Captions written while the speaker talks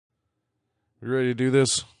You ready to do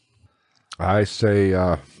this? I say,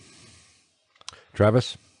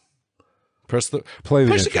 Travis, Push the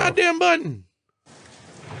intro. goddamn button.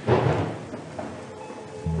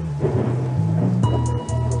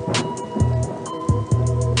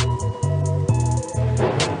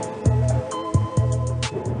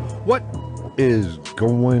 What is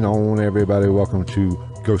going on, everybody? Welcome to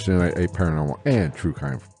Ghost in the Night, a paranormal and true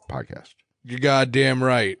crime podcast. You're goddamn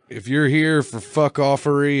right. If you're here for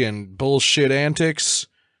fuck-offery and bullshit antics,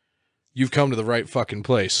 you've come to the right fucking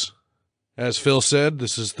place. As Phil said,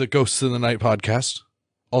 this is the Ghosts in the Night podcast,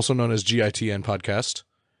 also known as GITN podcast,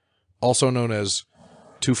 also known as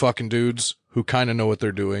two fucking dudes who kind of know what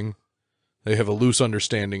they're doing. They have a loose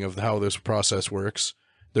understanding of how this process works.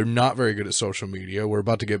 They're not very good at social media. We're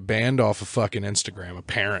about to get banned off of fucking Instagram,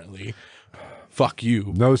 apparently. Fuck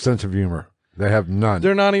you. No sense of humor. They have none.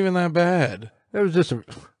 They're not even that bad. It was just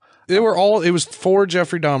It was 4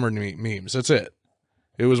 Jeffrey Dahmer memes. That's it.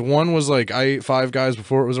 It was one was like, I ate 5 guys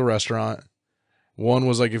before it was a restaurant. One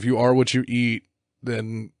was like, if you are what you eat,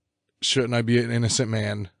 then shouldn't I be an innocent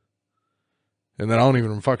man? And then I don't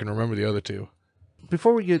even fucking remember the other two.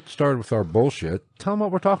 Before we get started with our bullshit, tell them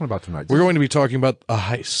what we're talking about tonight. We're going to be talking about a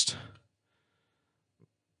heist.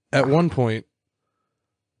 At one point,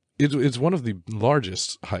 it's one of the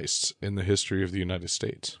largest heists in the history of the United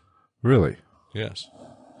States. Really? Yes.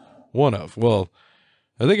 One of. Well,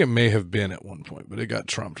 I think it may have been at one point, but it got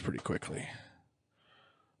trumped pretty quickly.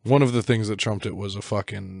 One of the things that trumped it was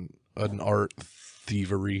an art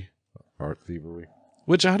thievery. Art thievery.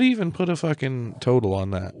 Which, how do you even put a fucking total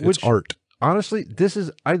on that? It's Which, art. Honestly,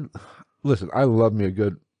 listen, I love me a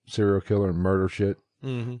good serial killer and murder shit.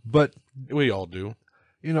 Mm-hmm. But We all do.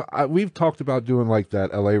 you know, we've talked about doing like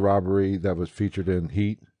that LA robbery that was featured in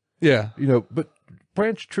Heat. Yeah. You know, but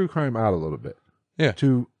branch true crime out a little bit. Yeah.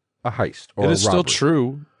 To a heist or It is a robbery. still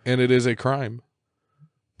true, and it is a crime.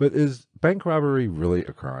 But is bank robbery really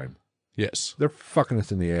a crime? Yes. They're fucking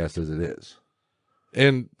us in the ass as it is.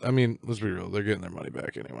 And, I mean, let's be real. They're getting their money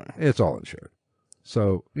back anyway. It's all insured.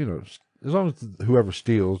 So, you know, as long as whoever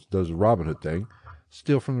steals does the Robin Hood thing,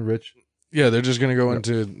 steal from the rich. Yeah, they're just going to go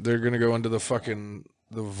into the fucking,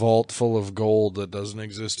 the vault full of gold that doesn't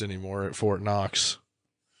exist anymore at Fort Knox.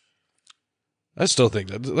 I still think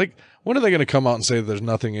that, like, when are they going to come out and say that there's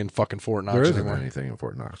nothing in fucking Fort Knox There isn't anymore? anything in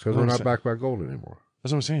Fort Knox because we're not backed by gold anymore.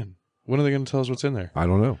 That's what I'm saying. When are they going to tell us what's in there? I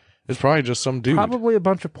don't know. It's probably just some dude. Probably a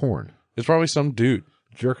bunch of porn. It's probably some dude.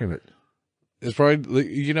 Jerking it. It's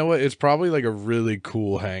probably, you know what? It's probably like a really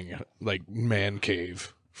cool man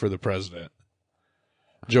cave for the president.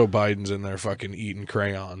 Joe Biden's in there fucking eating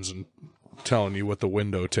crayons and telling you what the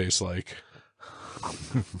window tastes like.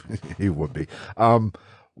 He would be.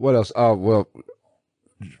 What else? Well,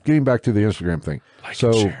 getting back to the Instagram thing.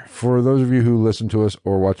 So for those of you who listen to us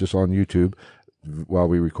or watch us on YouTube while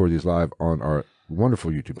we record these live on our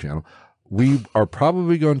wonderful YouTube channel, we are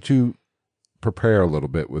probably going to prepare a little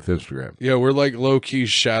bit with Instagram. Yeah, we're like low-key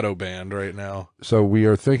shadow banned right now. So we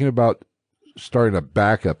are thinking about starting a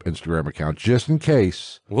backup Instagram account just in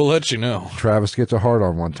case We'll let you know. Travis gets a hard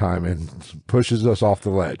on one time and pushes us off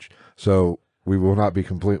the ledge. So we will not be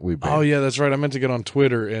completely banned. Oh yeah, that's right. I meant to get on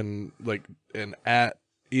Twitter and at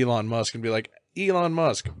Elon Musk and be like, Elon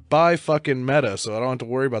Musk, buy fucking Meta so I don't have to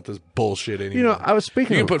worry about this bullshit anymore. You know, I was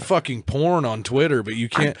speaking You can put fucking porn on Twitter, but you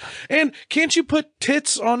can't. And can't you put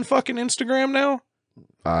tits on fucking Instagram now?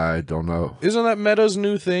 I don't know. Isn't that Meta's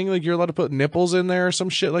new thing? Like, you're allowed to put nipples in there or some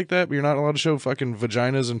shit like that, but you're not allowed to show fucking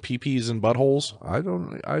vaginas and pee-pees and buttholes?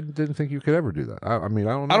 I didn't think you could ever do that. I mean,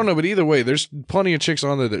 I don't know. I don't know, but either way, there's plenty of chicks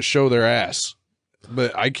on there that show their ass.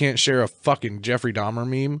 But I can't share a fucking Jeffrey Dahmer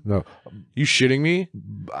meme. No. You shitting me?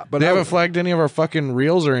 But They haven't flagged any of our fucking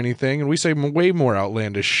reels or anything, and we say way more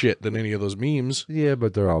outlandish shit than any of those memes. Yeah,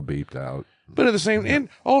 but they're all beeped out. But at the same, and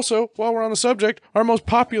also, while we're on the subject, our most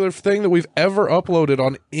popular thing that we've ever uploaded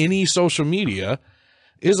on any social media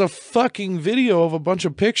is a fucking video of a bunch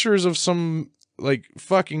of pictures of some, like,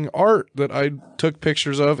 fucking art that I took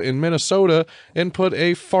pictures of in Minnesota and put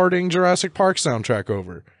a farting Jurassic Park soundtrack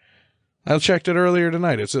over. I checked it earlier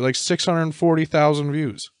tonight. It's at like 640,000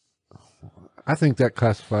 views. I think that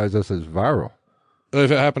classifies us as viral.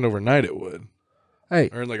 If it happened overnight, it would. Hey,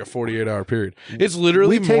 Or in like a 48-hour period. It's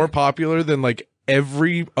literally We take- more popular than like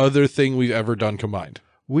every other thing we've ever done combined.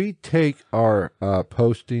 we take our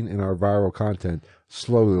posting and our viral content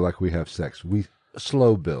slowly like we have sex. We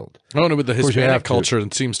slow build. Oh no, but the course you Hispanic have to. culture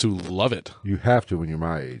seems to love it. You have to when you're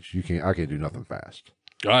my age. I can't do nothing fast.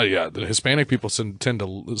 God, yeah, the Hispanic people seem to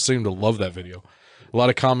love that video. A lot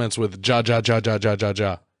of comments with ja ja ja ja ja ja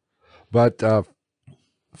ja. But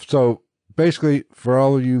so basically, for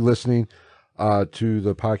all of you listening, to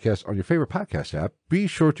the podcast on your favorite podcast app, be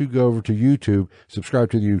sure to go over to YouTube,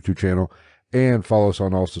 subscribe to the YouTube channel, and follow us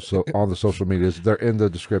on on the social medias. They're in the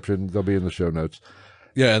description. They'll be in the show notes.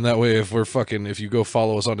 Yeah, and that way, if you go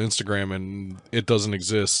follow us on Instagram and it doesn't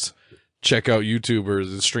exist, check out YouTube or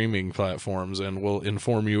the streaming platforms, and we'll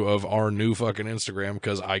inform you of our new fucking Instagram,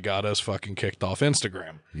 because I got us fucking kicked off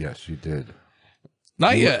Instagram. Yes, you did.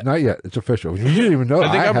 Not yet. Not yet. It's official. You didn't even know.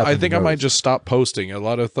 I think I might just stop posting. A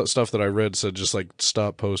lot of stuff that I read said just like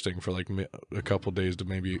stop posting for like a couple days to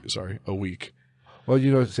maybe a week. Well,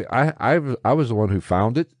 see, I was the one who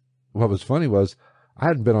found it. What was funny was I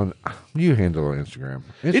hadn't been on. You handle Instagram.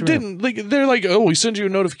 It didn't. Like, they're like, oh, we send you a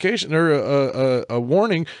notification or a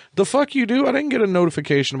warning. The fuck you do? I didn't get a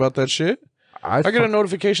notification about that shit. I got a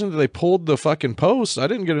notification that they pulled the fucking post. I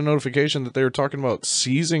didn't get a notification that they were talking about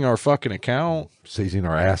seizing our fucking account. Seizing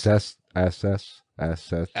our assets, abscess,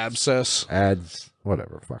 ads,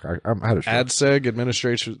 whatever. Fuck, I'm out of shit. AdSeg,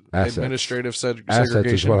 administrative segregation.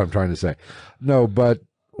 Assets is what I'm trying to say. No, but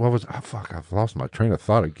what was? Oh fuck, I've lost my train of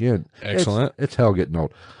thought again. Excellent. It's hell getting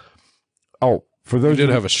old. Oh, for those you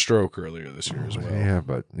did have a stroke earlier this year as well. Yeah,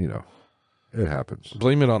 but it happens.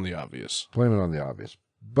 Blame it on the obvious. Blame it on the obvious.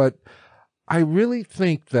 But I really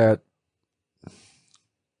think that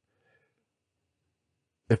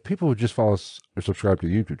if people would just follow us or subscribe to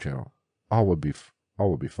the YouTube channel, all would be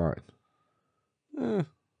fine.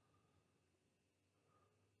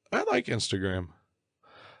 I like Instagram.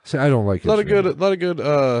 See, I don't like Instagram. A lot of good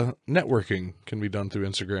networking can be done through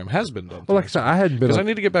Instagram. Has been done. Well, like I said, I hadn't been because I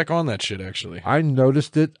need to get back on that shit. Actually, I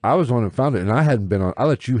noticed it. I was the one who found it, and I hadn't been on. I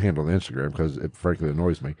let you handle the Instagram because it frankly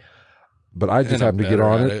annoys me. But I just happened to get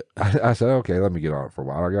on it. I said, okay, let me get on it for a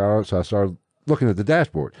while. I got on it, so I started looking at the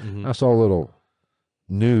dashboard. Mm-hmm. I saw a little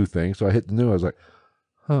new thing, so I hit the new. I was like,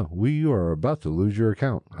 huh, we are about to lose your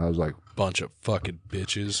account. I was like, bunch of fucking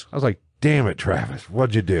bitches. I was like, damn it, Travis,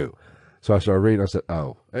 what'd you do? So I started reading. I said,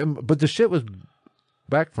 oh. But the shit was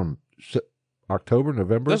back from October,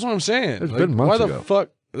 November. That's what I'm saying. It's been months ago. Why the fuck?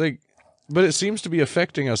 But it seems to be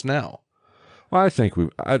affecting us now. Well, I think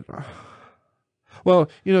well,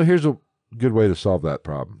 here's a good way to solve that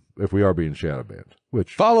problem if we are being shadow banned.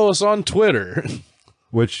 Which follow us on Twitter.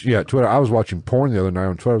 Twitter. I was watching porn the other night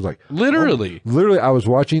on Twitter. I was like, literally, I was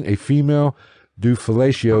watching a female do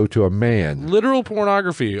fellatio to a man. Literal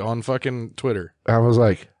pornography on fucking Twitter. I was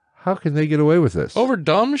like, how can they get away with this? Over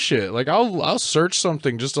dumb shit. Like I'll search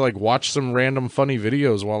something just to like watch some random funny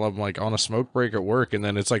videos while I'm like on a smoke break at work, and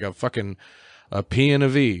then it's like a P and a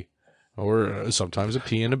V. Or sometimes a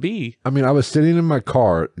P and a B. I mean, I was sitting in my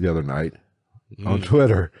car the other night on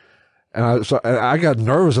Twitter, and I got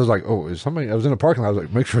nervous. I was like, "Oh, is somebody?" I was in a parking lot. I was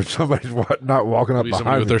like, "Make sure somebody's not walking up behind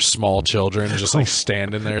me with their small children, just like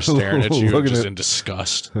standing there staring at you, just in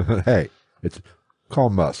disgust." Hey, call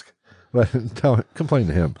Musk. Complain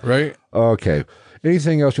to him. Right. Okay.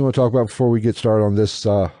 Anything else you want to talk about before we get started on this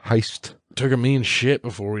heist? Took a mean shit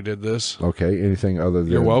before we did this. Okay. Anything other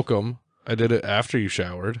than? You're welcome. I did it after you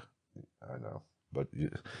showered. I know, but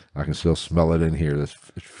I can still smell it in here. It's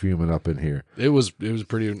fuming up in here. It was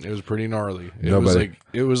pretty gnarly.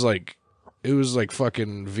 It was like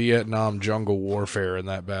fucking Vietnam jungle warfare in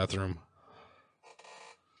that bathroom.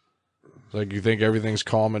 Like you think everything's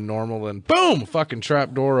calm and normal, and boom, fucking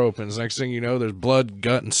trap door opens. Next thing you know, there's blood,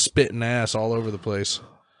 gut, and spit and ass all over the place.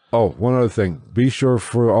 Oh, one other thing. Be sure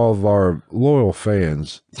for all of our loyal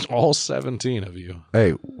fans, all 17 of you.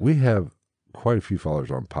 Hey, we have quite a few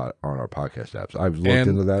followers on our podcast apps. I've looked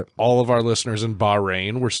into that. All of our listeners in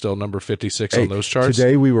Bahrain, we're still number 56 on those charts.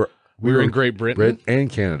 Today we were in Great Britain and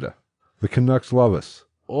Canada. The Canucks love us.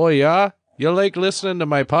 Oh yeah, you like listening to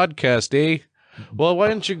my podcast, eh? Well, why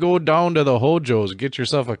don't you go down to the Hojo's, get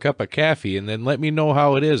yourself a cup of coffee, and then let me know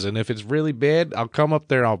how it is. And if it's really bad, I'll come up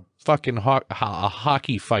there and I'll fucking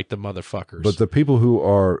hockey fight the motherfuckers. But the people who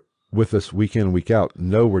are with us week in and week out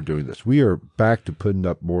know we're doing this. We are back to putting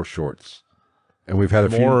up more shorts. And we've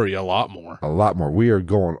had a lot more. We are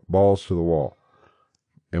going balls to the wall.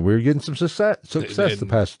 And we're getting some success the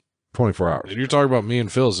past 24 hours. And you're talking about me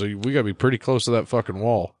and Phil, so we got to be pretty close to that fucking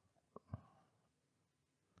wall.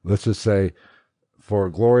 Let's just say, for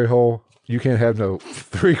a glory hole, you can't have no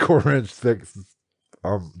 3/4 inch thick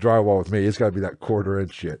drywall with me. It's got to be that 1/4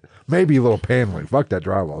 inch shit. Maybe a little paneling. Fuck that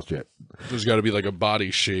drywall shit. There's got to be like a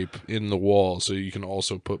body shape in the wall, so you can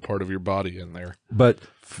also put part of your body in there. But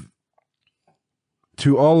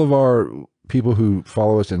to all of our people who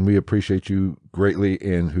follow us, and we appreciate you greatly,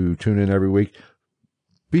 and who tune in every week,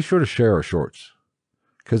 be sure to share our shorts,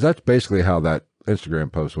 because that's basically how that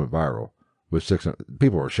Instagram post went viral. With 600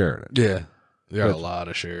 people were sharing it. Yeah, got a lot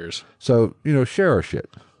of shares. So share our shit.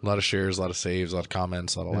 A lot of shares, a lot of saves, a lot of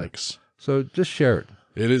comments, a lot of likes. So just share it.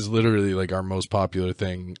 It is literally like our most popular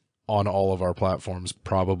thing on all of our platforms,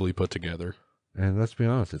 probably put together. And let's be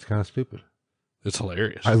honest, it's kind of stupid. It's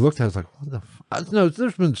hilarious. I looked at it, I was like, what the fuck? No,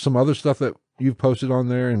 there's been some other stuff that you've posted on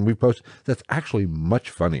there and we posted that's actually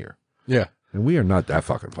much funnier. Yeah. And we are not that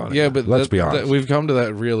fucking funny. Yeah, but let's be honest. we've come to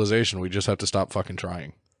that realization. We just have to stop fucking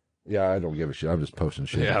trying. Yeah, I don't give a shit. I'm just posting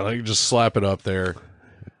shit. Yeah, like just slap it up there.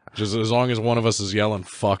 Just as long as one of us is yelling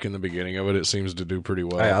fuck in the beginning of it, it seems to do pretty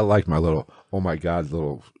well. I like my little, oh my God,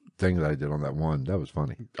 little thing that I did on that one. That was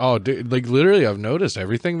funny. Oh, dude, like literally, I've noticed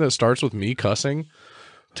everything that starts with me cussing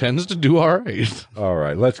tends to do all right. All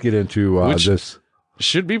right, let's get into this.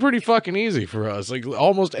 Should be pretty fucking easy for us. Like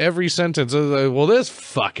almost every sentence is like, well, this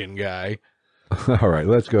fucking guy. All right,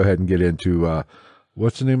 let's go ahead and get into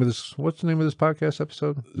what's the name of this podcast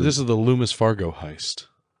episode? This is the Loomis Fargo heist.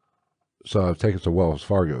 So I've taken to Wells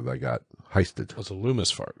Fargo that got heisted. It's a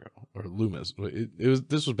Loomis Fargo or Loomis. It was.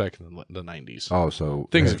 This was back in the 90s. Oh, so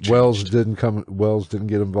things have changed. Wells didn't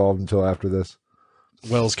get involved until after this.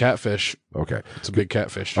 Wells Catfish. Okay, It's a big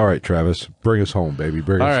catfish. all right, Travis, bring us home, baby.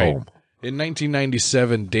 Bring us home. In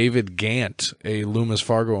 1997, David Gant, a Loomis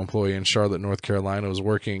Fargo employee in Charlotte, North Carolina, was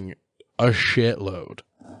working a shitload.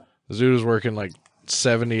 This dude was working like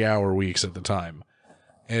 70-hour weeks at the time.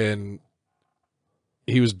 And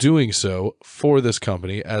he was doing so for this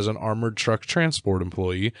company as an armored truck transport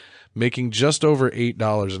employee, making just over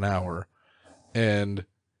 $8 an hour. And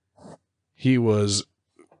he was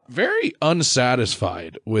very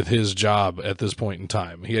unsatisfied with his job at this point in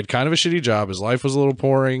time. He had kind of a shitty job. His life was a little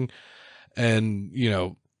boring. And, you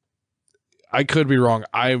know, I could be wrong.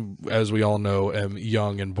 I, as we all know, am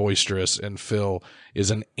young and boisterous, and Phil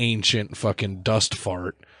is an ancient fucking dust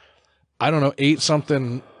fart. I don't know, 8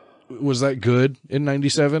 something. Was that good in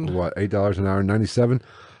 97? What, $8 an hour in 97?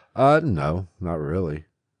 No, not really.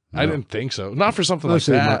 No. I didn't think so. Not for something like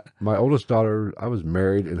that. My oldest daughter, I was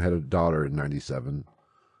married and had a daughter in 97.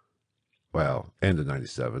 Well, end of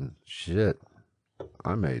 97. Shit.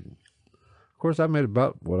 I made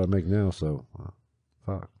about what I make now, so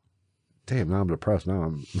fuck. Damn, now I'm depressed.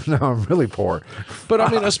 Now I'm really poor. But I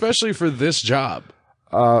mean, especially for this job.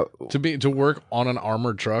 To work on an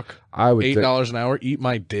armored truck, I would $8 an hour, eat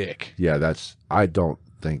my dick. Yeah, I don't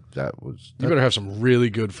think that was. You better have some really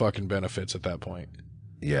good fucking benefits at that point.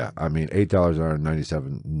 Yeah, I mean, $8 an hour in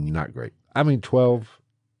 97, not great. I mean, 12.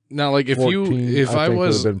 Now, like, if 14, I think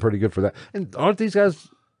was would have been pretty good for that. And aren't these guys?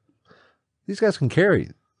 These guys can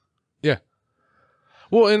carry. Yeah.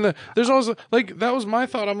 Well, and there's also, like, that was my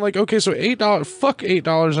thought. I'm like, okay, so $8, fuck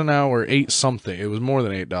 $8 an hour, 8 something. It was more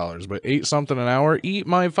than $8, but 8 something an hour, eat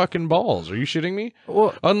my fucking balls. Are you shitting me?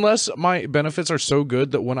 Well, unless my benefits are so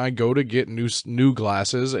good that when I go to get new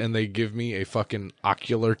glasses and they give me a fucking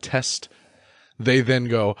ocular test, they then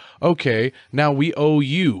go, okay, now we owe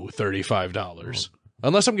you $35.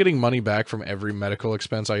 Unless I'm getting money back from every medical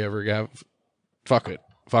expense I ever have, fuck it.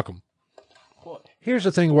 Fuck them. here's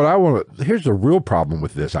the thing. Here's the real problem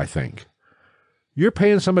with this, I think. You're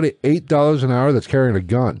paying somebody $8 an hour that's carrying a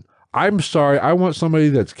gun. I'm sorry. I want somebody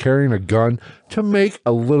that's carrying a gun to make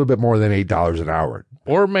a little bit more than $8 an hour.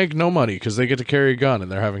 Or make no money because they get to carry a gun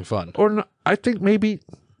and they're having fun. Or no, I think maybe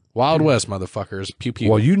Wild West, motherfuckers. Pew pew.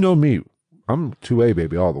 Well, you know me. I'm 2A,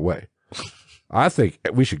 baby, all the way. I think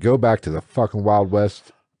we should go back to the fucking Wild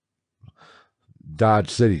West Dodge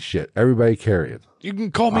City shit. Everybody carrying. You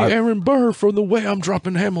can call me Aaron Burr for the way I'm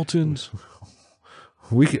dropping Hamiltons.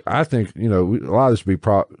 I think, a lot of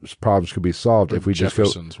this problems could be solved if we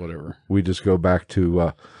Jeffersons, whatever. We just go back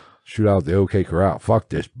to shoot out the OK Corral. Fuck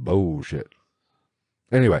this bullshit.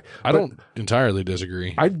 Anyway, I don't entirely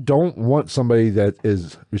disagree. I don't want somebody that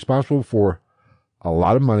is responsible for a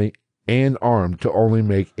lot of money and armed to only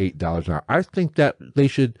make $8 an hour. I think that they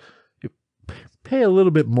should pay a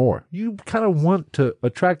little bit more. You kind of want to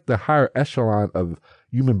attract the higher echelon of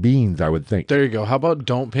human beings, I would think. There you go. How about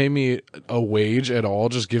don't pay me a wage at all?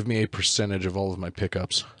 Just give me a percentage of all of my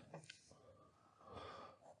pickups.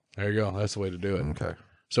 There you go. That's the way to do it. Okay.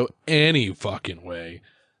 So any fucking way.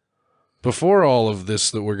 Before all of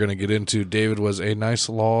this that we're going to get into, David was a nice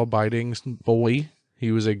law-abiding boy.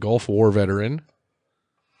 He was a Gulf War veteran.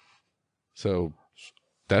 So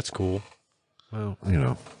that's cool. Well,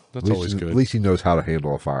 that's always good. At least he knows how to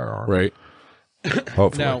handle a firearm. Right.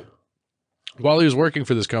 Hopefully. Now, while he was working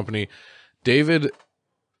for this company, David,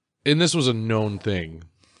 and this was a known thing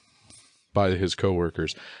by his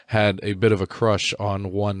coworkers, had a bit of a crush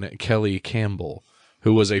on one Kelly Campbell,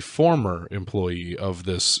 who was a former employee of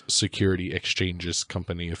this security exchanges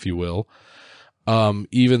company, if you will.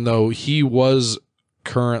 Even though he was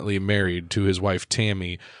currently married to his wife,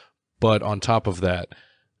 Tammy, but on top of that,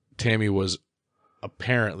 Tammy was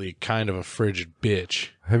apparently kind of a frigid bitch.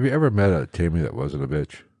 Have you ever met a Tammy that wasn't a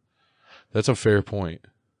bitch? That's a fair point.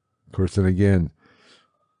 Of course, then again,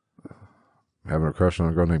 having a crush on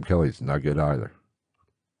a girl named Kelly is not good either.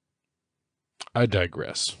 I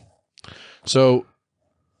digress. So,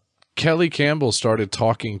 Kelly Campbell started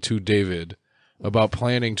talking to David about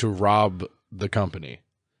planning to rob the company.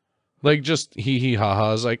 Like, just hee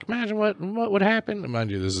ha-has. Like, imagine what would happen. Mind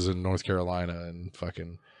you, this is in North Carolina in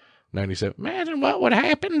fucking 97. Imagine what would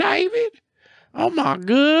happen, David. Oh, my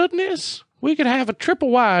goodness. We could have a triple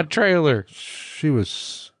wide trailer. She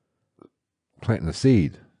was planting the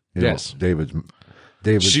seed. Yes. David's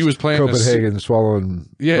She was planting Copenhagen swallowing.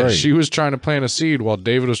 Yeah, brain. she was trying to plant a seed while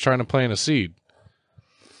David was trying to plant a seed.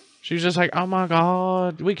 She was just like, oh my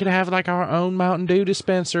God, we could have like our own Mountain Dew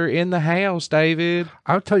dispenser in the house, David.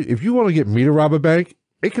 I'll tell you, if you want to get me to rob a bank,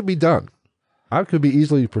 it could be done. I could be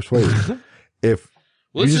easily persuaded.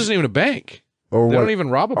 Well, this isn't even a bank. Or They what, don't even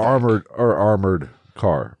rob a bank. armored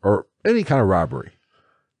car or any kind of robbery.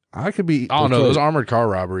 I could be. Oh no, those armored car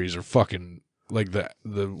robberies are fucking like the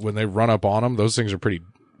when they run up on them, those things are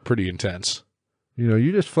pretty intense. You know,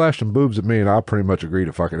 you just flash some boobs at me and I'll pretty much agree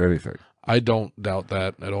to fucking anything. I don't doubt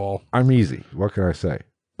that at all. I'm easy. What can I say?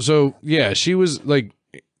 So yeah, she was like,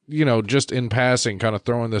 you know, just in passing, kind of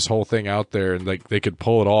throwing this whole thing out there, and like they could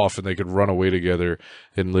pull it off and they could run away together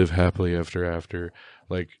and live happily after,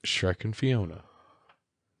 like Shrek and Fiona,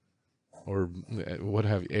 or what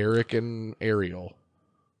have you, Eric and Ariel.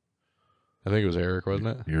 I think it was Eric, wasn't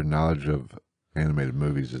it? Your knowledge of animated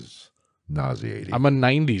movies is nauseating. I'm a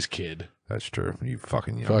 '90s kid. That's true. You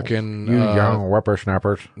fucking young. Fucking young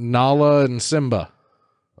whippersnappers. Nala and Simba.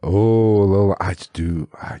 Oh, little.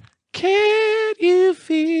 Can you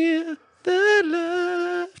feel the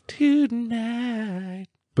love tonight?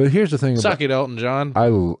 But here's the thing. Suck it, Elton John. I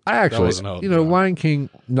actually, wasn't Elton you know, John. Lion King,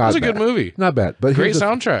 not That was a bad. good movie. Not bad. But Great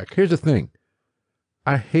soundtrack. Here's the thing.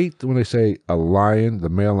 I hate when they say a lion, the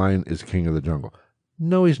male lion, is king of the jungle.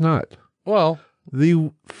 No, he's not. Well,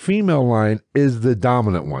 The female lion is the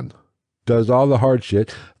dominant one. Does all the hard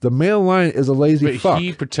shit. The male lion is a lazy but fuck.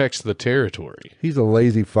 he protects the territory. He's a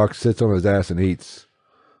lazy fuck, sits on his ass and eats.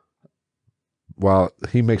 While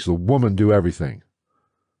he makes the woman do everything.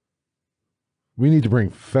 We need to bring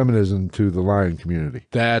feminism to the lion community.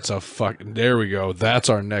 That's a fucking. There we go. That's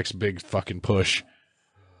our next big fucking push.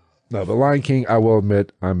 No, but Lion King, I will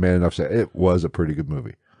admit, I'm man enough to say it was a pretty good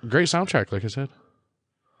movie. Great soundtrack, like I said.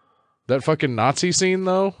 That fucking Nazi scene,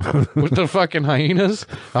 though, with the fucking hyenas.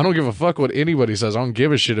 I don't give a fuck what anybody says. I don't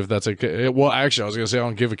give a shit if that's a. Well, actually, I was going to say I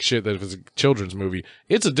don't give a shit that if it's a children's movie.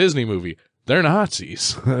 It's a Disney movie. They're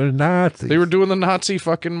Nazis. They're Nazis. They were doing the Nazi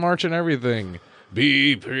fucking march and everything.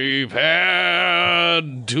 Be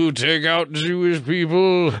prepared to take out Jewish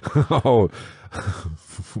people.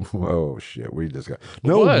 Oh shit! We just got.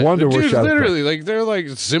 No What? wonder The we're dudes shouting. literally like they're like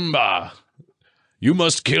Simba. You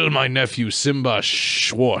must kill my nephew Simba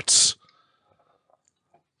Schwartz.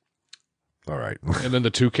 All right. And then the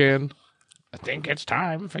toucan. I think it's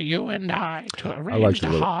time for you and I to I arrange like the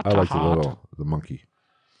the little. heart I to like heart. the monkey.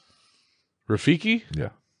 Rafiki, Yeah.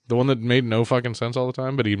 the one that made no fucking sense all the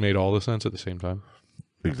time, but he made all the sense at the same time.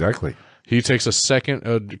 Exactly. He takes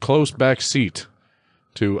a close back seat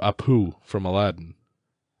to Apu from Aladdin.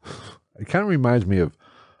 It kind of reminds me of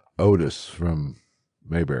Otis from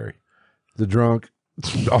Mayberry. The drunk,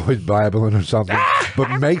 always babbling or something,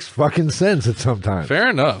 but makes fucking sense at some time. Fair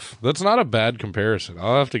enough. That's not a bad comparison.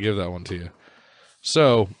 I'll have to give that one to you.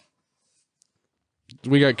 So,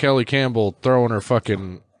 we got Kelly Campbell throwing her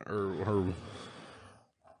fucking her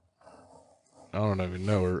I don't even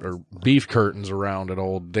know her beef curtains around at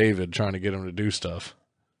old David, trying to get him to do stuff.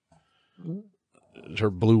 Her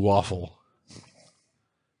blue waffle.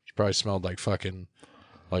 She probably smelled like fucking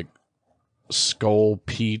like Skull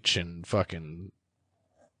Peach and fucking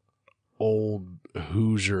old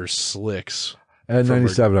Hoosier Slicks. At From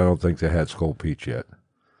 97, I don't think they had Skull Peach yet.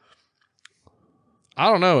 I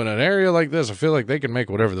don't know. In an area like this, I feel like they can make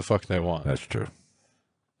whatever the fuck they want. That's true.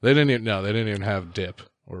 They didn't even have dip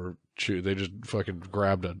or chew. They just fucking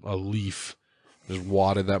grabbed a leaf, just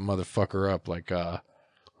wadded that motherfucker up like what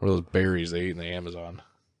are those berries they eat in the Amazon?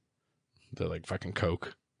 They're like fucking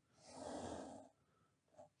Coke.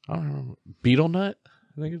 I don't remember. Beetle nut,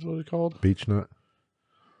 I think is what it's called. Beech nut?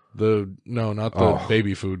 No, not the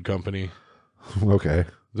baby food company. Okay.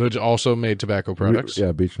 Which also made tobacco products.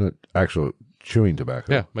 Yeah, beech nut. Actual chewing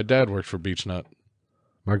tobacco. Yeah, my dad worked for Beech Nut.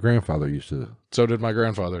 My grandfather used to. So did my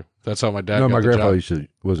grandfather. That's how my dad No, got my the grandfather job.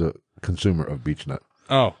 was a consumer of beech nut.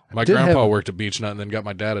 Oh, my Did grandpa have- worked at Beech Nut and then got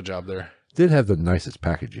my dad a job there. Did have the nicest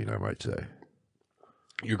packaging, I might say.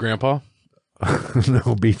 Your grandpa?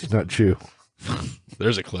 No, beech nut chew.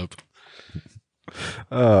 There's a clip.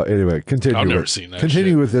 Anyway, continue. I've never seen that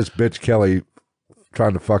Continue shit. with this bitch Kelly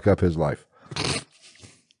trying to fuck up his life.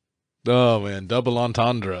 Oh, man. Double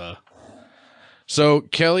entendre. So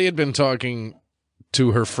Kelly had been talking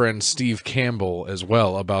to her friend Steve Campbell as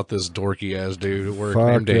well about this dorky-ass dude at work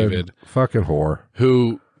named David. Fucking whore.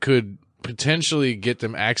 Who could potentially get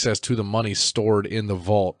them access to the money stored in the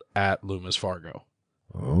vault at Loomis Fargo.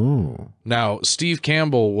 Oh. Now, Steve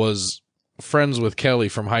Campbell was friends with Kelly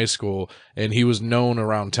from high school, and he was known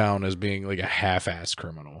around town as being like a half-ass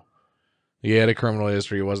criminal. He had a criminal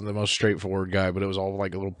history. He wasn't the most straightforward guy, but it was all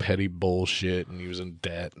like a little petty bullshit, and he was in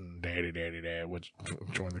debt and daddy, which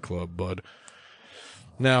join the club, bud.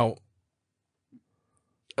 Now,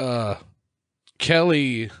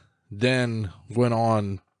 Kelly then went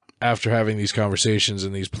on, after having these conversations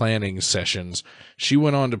and these planning sessions, she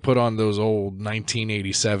went on to put on those old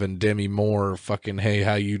 1987 Demi Moore fucking hey,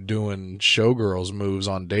 how you doing showgirls moves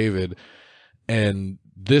on David. And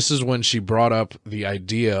this is when she brought up the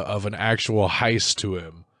idea of an actual heist to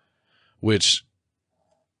him, which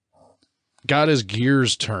got his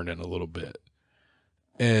gears turning a little bit.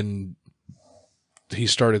 And he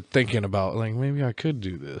started thinking about, like, maybe I could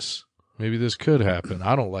do this. Maybe this could happen.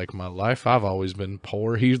 I don't like my life. I've always been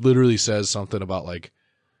poor. He literally says something about, like,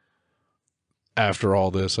 after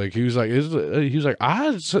all this, like, he was like,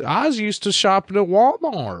 I was used to shopping at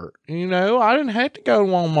Walmart. You know, I didn't have to go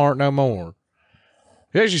to Walmart no more.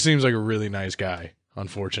 He actually seems like a really nice guy,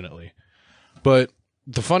 unfortunately. But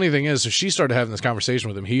the funny thing is, so she started having this conversation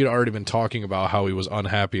with him. He had already been talking about how he was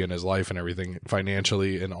unhappy in his life and everything,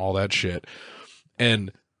 financially and all that shit.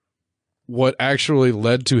 And what actually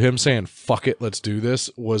led to him saying, fuck it, let's do this,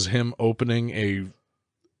 was him opening a,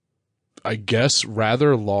 I guess,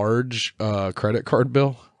 rather large credit card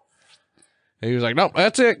bill. And he was like, nope,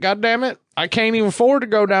 that's it, God damn it. I can't even afford to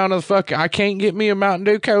go down to the fucking, I can't get me a Mountain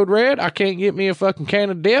Dew Code Red. I can't get me a fucking can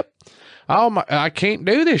of dip. I can't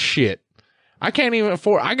do this shit. I can't even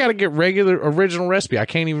afford, I got to get regular original recipe. I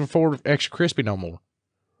can't even afford extra crispy no more.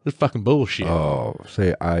 This fucking bullshit. Oh,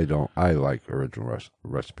 say I like original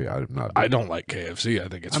recipe. I don't like KFC. I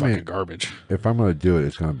think it's fucking garbage. If I'm going to do it,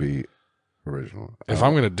 it's going to be original. If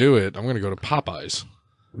I'm going to do it, I'm going to go to Popeyes.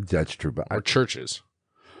 That's true. But or Church's.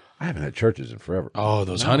 I haven't had Church's in forever. Oh,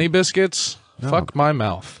 those honey biscuits? No. Fuck my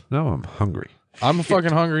mouth. No, I'm hungry. I'm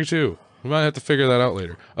fucking hungry too. We might have to figure that out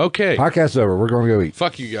later. Okay. Podcast's over. We're going to go eat.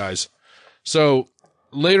 Fuck you guys. So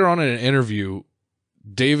later on in an interview,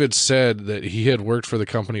 David said that he had worked for the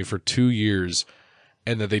company for 2 years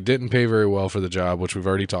and that they didn't pay very well for the job, which we've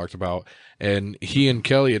already talked about. And he and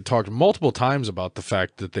Kelly had talked multiple times about the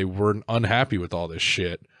fact that they weren't unhappy with all this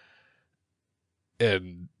shit.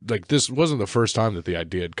 And like, this wasn't the first time that the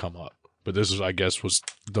idea had come up, but this was, I guess, was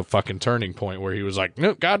the fucking turning point where he was like,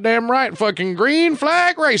 nope, goddamn right, fucking green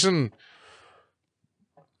flag racing.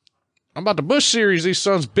 I'm about to Bush series these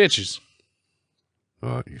sons of bitches.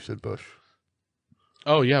 You said Bush.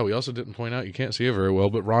 Oh, yeah, we also didn't point out, you can't see it very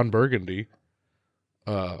well, but Ron Burgundy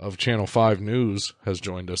of Channel 5 News has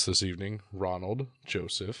joined us this evening. Ronald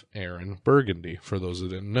Joseph Aaron Burgundy, for those that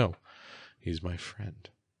didn't know. He's my friend.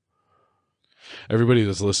 Everybody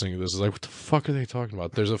that's listening to this is like, what the fuck are they talking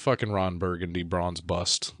about? There's a fucking Ron Burgundy bronze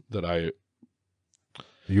bust that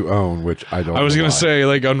you own, which I don't. I was going to say,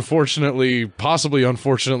 like, unfortunately, possibly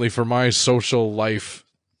unfortunately for my social life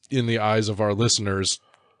in the eyes of our listeners,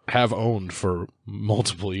 have owned for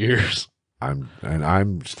multiple years.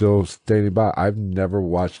 I'm still standing by. I've never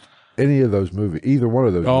watched any of those movies, either one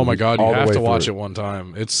of those. Oh my God, you have to watch through. it one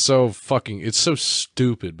time. It's so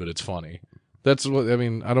stupid, but it's funny. That's what I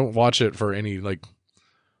mean. I don't watch it for any like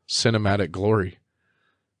cinematic glory,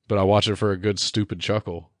 but I watch it for a good stupid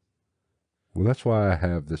chuckle. Well, that's why I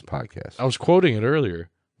have this podcast. I was quoting it earlier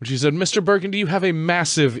when she said, "Mr. Burgundy, you have a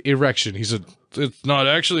massive erection." He said, "It's not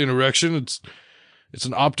actually an erection. It's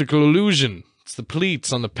an optical illusion. It's the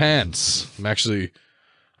pleats on the pants. I'm actually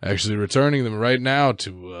returning them right now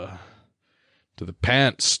to the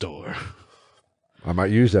pants store." I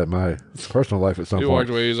might use that in my personal life at some He point. walked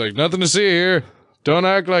away. He's like, "Nothing to see here. Don't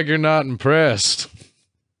act like you're not impressed."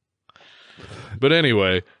 But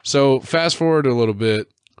anyway, so fast forward a little bit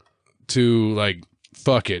to like,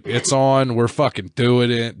 fuck it. It's on. We're fucking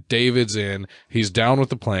doing it. David's in. He's down with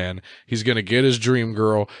the plan. He's going to get his dream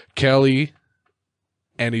girl, Kelly,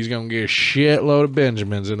 and he's going to get a shitload of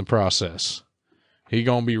Benjamins in the process. He's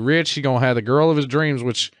going to be rich. He's going to have the girl of his dreams,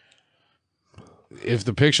 which, if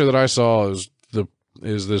the picture that I saw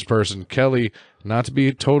is this person, Kelly, not to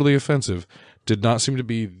be totally offensive, did not seem to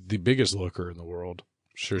be the biggest looker in the world.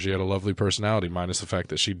 Sure, she had a lovely personality, minus the fact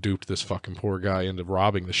that she duped this fucking poor guy into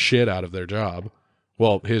robbing the shit out of their job.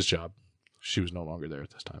 Well, his job. She was no longer there at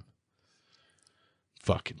this time.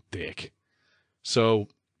 Fucking dick. So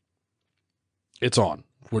it's on.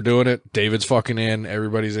 We're doing it. David's fucking in.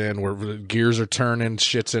 Everybody's in. The gears are turning.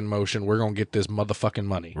 Shit's in motion. We're going to get this motherfucking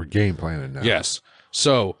money. We're game planning now. Yes.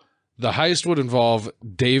 So the heist would involve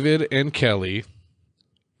David and Kelly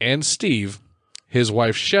and Steve, his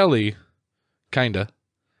wife Shelly, kinda,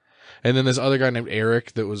 and then this other guy named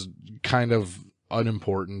Eric that was kind of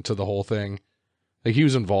unimportant to the whole thing. Like, he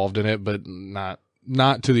was involved in it, but not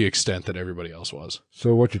to the extent that everybody else was.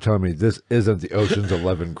 So what you're telling me, this isn't the Ocean's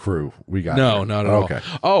 11 crew we got? No, here. not at all. Okay.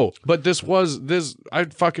 Oh, but this. I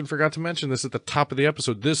fucking forgot to mention this at the top of the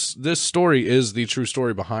episode. This story is the true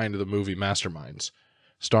story behind the movie Masterminds,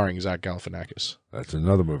 starring Zach Galifianakis. That's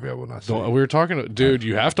another movie I will not see. We were talking, dude.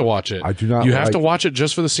 You have to watch it. I do not. You have to watch it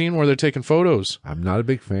just for the scene where they're taking photos. I'm not a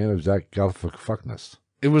big fan of Zach Galifianakis.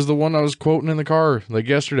 It was the one I was quoting in the car like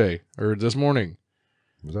yesterday or this morning.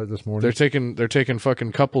 Was that this morning? They're taking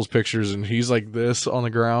fucking couples pictures, and he's like this on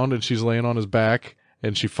the ground, and she's laying on his back,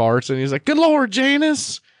 and she farts, and he's like, "Good Lord,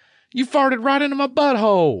 Janice, you farted right into my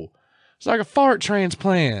butthole. It's like a fart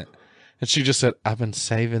transplant." And she just said, "I've been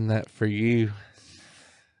saving that for you."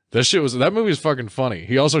 That movie is fucking funny.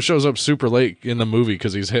 He also shows up super late in the movie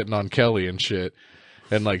because he's hitting on Kelly and shit.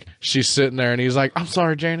 And like, she's sitting there, and he's like, "I'm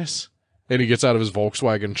sorry, Janice." And he gets out of his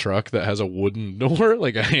Volkswagen truck that has a wooden door,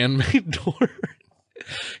 like a handmade door.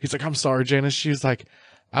 He's like, "I'm sorry, Janice." She's like,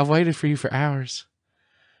 "I've waited for you for hours.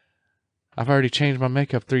 I've already changed my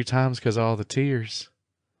makeup 3 times because of all the tears."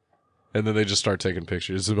 And then they just start taking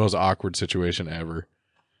pictures. It's the most awkward situation ever.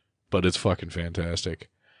 But it's fucking fantastic.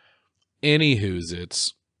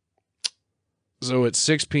 Anywho's so at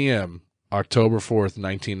 6 p.m., October 4th,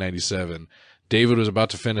 1997, David was about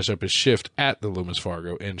to finish up his shift at the Loomis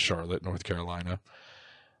Fargo in Charlotte, North Carolina.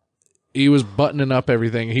 He was buttoning up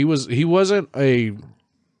everything. He wasn't a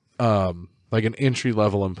like an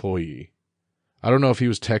entry-level employee. I don't know if he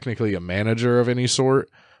was technically a manager of any sort,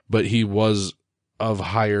 but he was of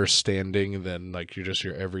higher standing than like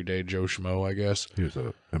your everyday Joe Schmo, I guess. He was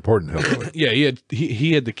an important hillbilly. Yeah,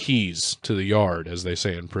 he had the keys to the yard, as they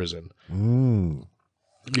say in prison.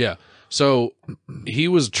 Yeah. So he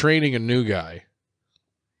was training a new guy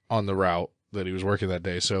on the route that he was working that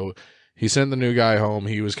day. So he sent the new guy home.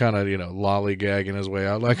 He was kind of, lollygagging his way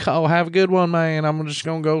out. Like, "Oh, have a good one, man. I'm just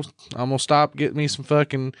going to go. I'm going to stop, get me some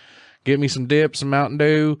dip, some Mountain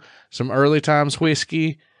Dew, some early times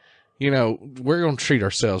whiskey. We're going to treat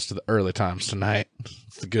ourselves to the early times tonight.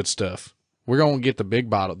 It's the good stuff. We're going to get the big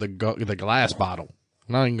bottle, the glass bottle.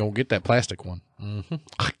 I'm not even going to get that plastic one." Mm-hmm.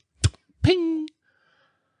 Ping.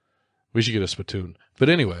 We should get a spittoon. But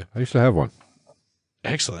anyway. I used to have one.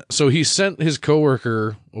 Excellent. So he sent his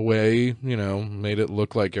coworker away, made it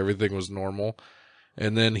look like everything was normal.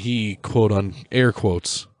 And then he, quote on air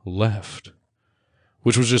quotes, left.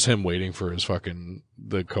 Which was just him waiting for his fucking,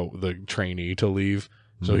 the trainee to leave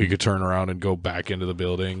so he could turn around and go back into the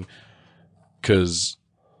building. Because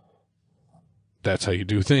that's how you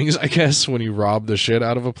do things, I guess, when you rob the shit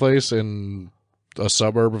out of a place in a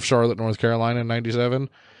suburb of Charlotte, North Carolina in 97.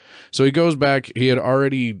 So he goes back. He had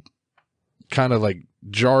already kind of like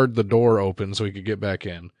jarred the door open so he could get back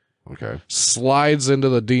in. Okay. Slides into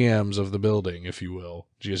the DMs of the building, if you will.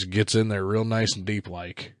 Just gets in there real nice and deep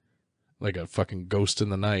like a fucking ghost in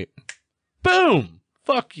the night. Boom!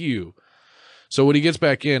 Fuck you. So when he gets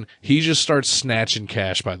back in, he just starts snatching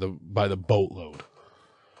cash by the boatload.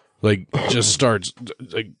 Like, just starts,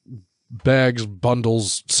 like, bags,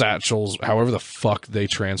 bundles, satchels, however the fuck they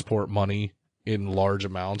transport money in large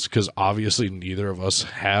amounts, because obviously neither of us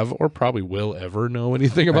have or probably will ever know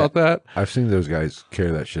anything about that. I've seen those guys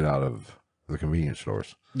carry that shit out of the convenience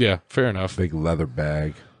stores. Yeah, fair enough. Big leather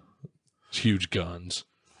bag. Huge guns.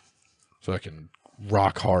 Fucking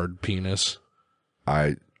rock hard penis.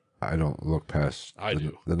 I don't look past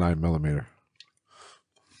do. The 9mm.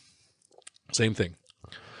 Same thing.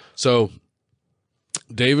 So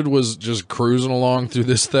David was just cruising along through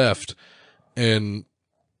this theft, and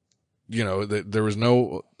there was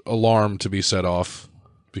no alarm to be set off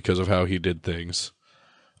because of how he did things.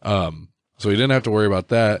 So he didn't have to worry about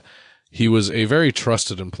that. He was a very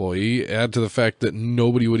trusted employee. Add to the fact that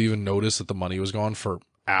nobody would even notice that the money was gone for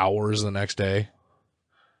hours the next day.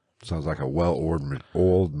 Sounds like a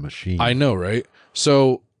well-oiled machine. I know, right?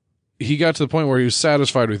 So he got to the point where he was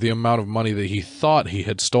satisfied with the amount of money that he thought he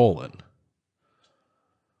had stolen.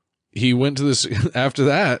 He went to this, after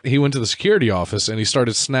that, he went to the security office and he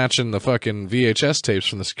started snatching the fucking VHS tapes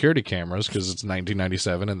from the security cameras because it's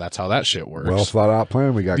 1997 and that's how that shit works. Well thought out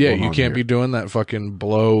plan we got going on you can't here. be doing that fucking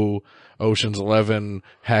blow Ocean's 11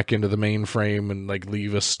 hack into the mainframe and like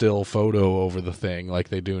leave a still photo over the thing like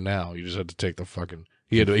they do now. You just had to take the fucking.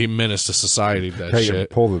 He menaced to society that shit.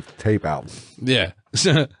 Pull the tape out. Yeah.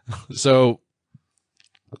 So,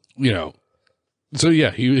 you know,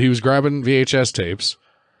 he was grabbing VHS tapes,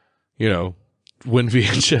 you know, when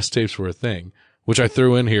VHS tapes were a thing, which I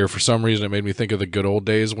threw in here for some reason. It made me think of the good old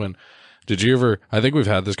days when, did you ever, I think we've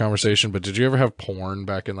had this conversation, but did you ever have porn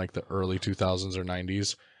back in like the early 2000s or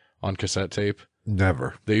 90s on cassette tape?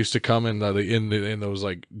 Never. They used to come in those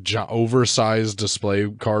like oversized display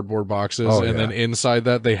cardboard boxes, and then inside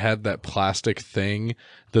that they had that plastic thing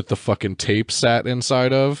that the fucking tape sat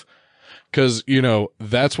inside of. Because, you know,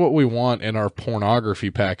 that's what we want in our pornography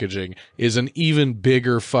packaging, is an even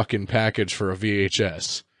bigger fucking package for a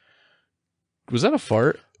VHS. Was that a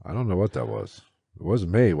fart? I don't know what that was. It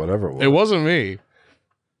wasn't me, whatever it was. It wasn't me. It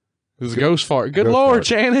was a ghost fart. Good Lord,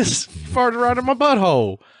 Janice. You farted right in my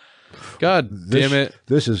butthole. God damn it.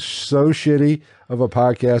 This is so shitty of a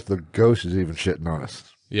podcast, the ghost is even shitting on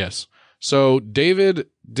us. Yes. So David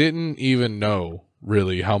didn't even know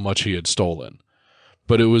really how much he had stolen,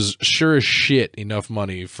 but it was sure as shit enough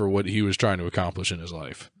money for what he was trying to accomplish in his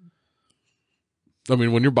life. I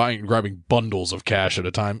mean, when you're grabbing bundles of cash at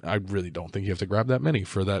a time, I really don't think you have to grab that many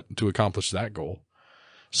for that to accomplish that goal.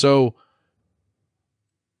 So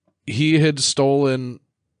he had stolen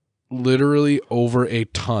literally over a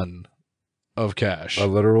ton of cash. A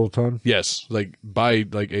literal ton? Yes, like by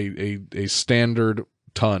like a standard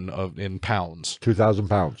ton in pounds. 2,000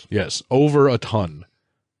 pounds. Yes, over a ton.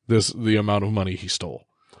 The amount of money he stole.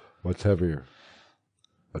 What's heavier?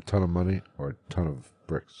 A ton of money or a ton of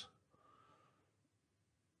bricks?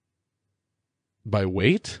 By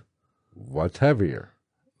weight? What's heavier?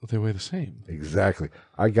 They weigh the same. Exactly.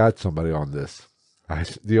 I got somebody on this.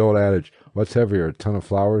 The old adage, what's heavier, a ton of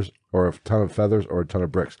flowers or a ton of feathers or a ton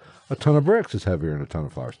of bricks? A ton of bricks is heavier than a ton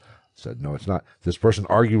of flowers. I said, no, it's not. This person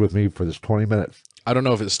argued with me for this 20 minutes. I don't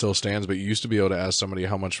know if it still stands, but you used to be able to ask somebody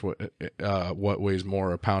how much what weighs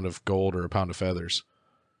more, a pound of gold or a pound of feathers.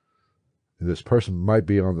 This person might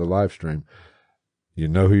be on the live stream. You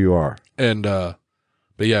know who you are. And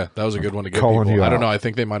but yeah, that was a good one to get Calling people. you I don't out. know. I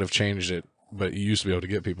think they might have changed it, but you used to be able to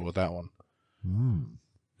get people with that one.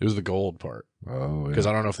 It was the gold part. Oh, Because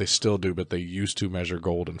I don't know if they still do, but they used to measure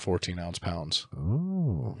gold in 14-ounce pounds.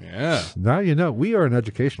 Oh. Yeah. Now you know. We are an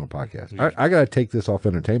educational podcast. I got to take this off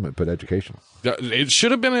entertainment, but educational. It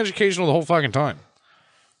should have been educational the whole fucking time.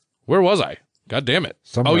 Where was I? God damn it.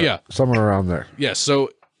 Somewhere around there. Yeah, so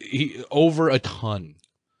he over a ton.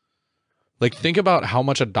 Like, think about how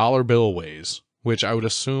much a dollar bill weighs, which I would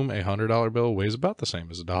assume a $100 bill weighs about the same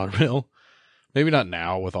as a dollar bill. Maybe not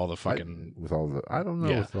now with all the fucking... I don't know.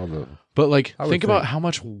 Yeah. With all the... But, like, I would think about think. how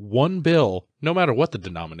much one bill, no matter what the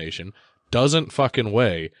denomination, doesn't fucking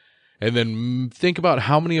weigh. And then think about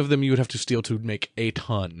how many of them you would have to steal to make a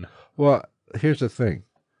ton. Well, here's the thing.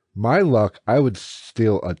 My luck, I would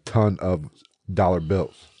steal a ton of dollar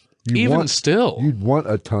bills. Even still. You'd want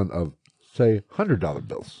a ton of, say, $100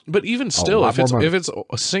 bills. But even still, lot more money. if it's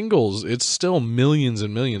singles, it's still millions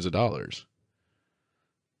and millions of dollars.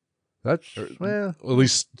 That's, well, At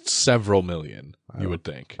least several million, you would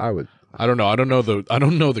think. I would. I don't know. I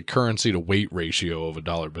don't know the currency to weight ratio of a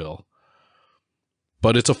dollar bill.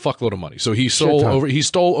 But it's a fuckload of money. So he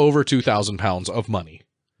stole over 2,000 pounds of money.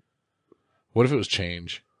 What if it was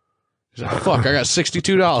change? He's like, fuck, I got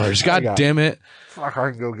 $62. God damn it. Fuck, I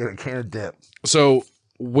can go get a can of dip. So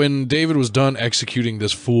when David was done executing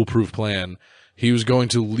this foolproof plan, he was going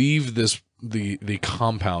to leave the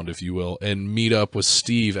compound, if you will, and meet up with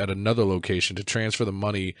Steve at another location to transfer the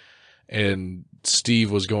money, and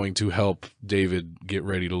Steve was going to help David get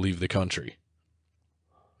ready to leave the country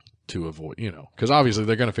to avoid, because obviously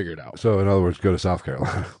they're going to figure it out. So, in other words, go to South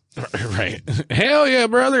Carolina. Right. Hell yeah,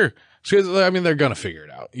 brother. I mean, they're going to figure it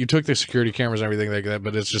out. You took the security cameras and everything like that,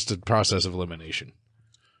 but it's just a process of elimination.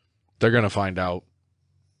 They're going to find out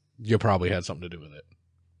you probably had something to do with it.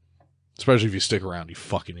 Especially if you stick around, you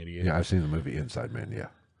fucking idiot. Yeah, I've seen the movie Inside Man, yeah.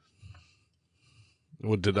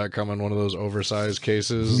 Did that come in one of those oversized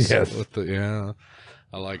cases? Yes. Yeah,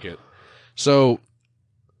 I like it. So,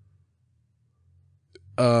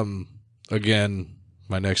 again,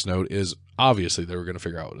 my next note is obviously they were going to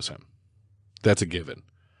figure out it was him. That's a given.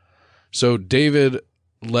 So David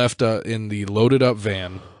left in the loaded up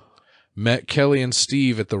van, met Kelly and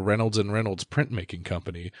Steve at the Reynolds and Reynolds printmaking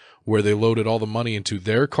company, where they loaded all the money into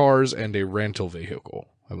their cars and a rental vehicle.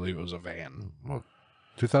 I believe it was a van. Well,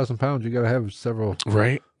 2,000 pounds, you got to have several.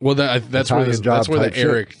 Right. Well, that's where Italian job the type shit.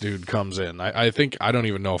 Eric dude comes in. I think, I don't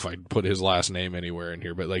even know if I put his last name anywhere in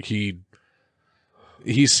here, but like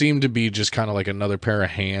he seemed to be just kind of like another pair of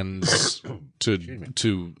hands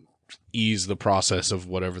to ease the process of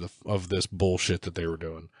whatever of this bullshit that they were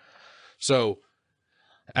doing. So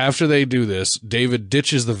after they do this, David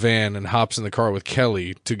ditches the van and hops in the car with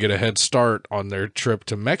Kelly to get a head start on their trip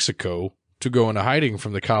to Mexico to go into hiding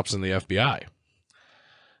from the cops and the FBI.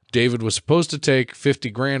 David was supposed to take 50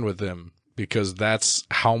 grand with him because that's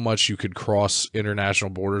how much you could cross international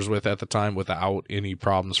borders with at the time without any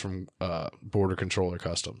problems from border control or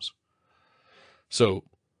customs. So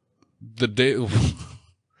the day,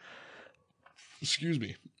 excuse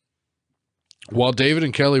me. While David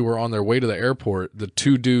and Kelly were on their way to the airport, the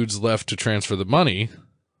two dudes left to transfer the money,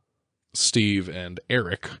 Steve and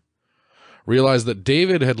Eric, realized that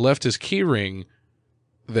David had left his key ring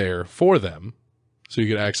there for them so you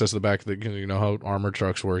could access the back of the, you know how armored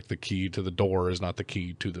trucks work, the key to the door is not the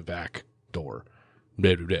key to the back door.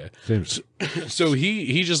 So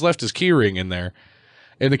he just left his key ring in there,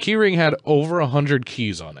 and the key ring had over 100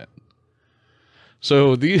 keys on it.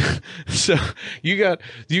 So you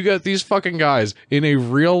got these fucking guys in a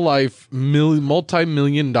real life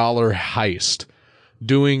multi-million dollar heist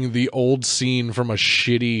doing the old scene from a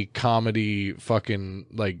shitty comedy fucking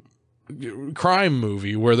like crime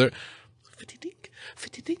movie where they're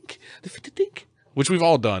which we've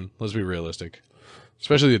all done. Let's be realistic.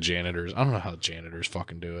 Especially the janitors. I don't know how the janitors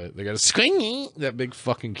fucking do it. They got a screen that big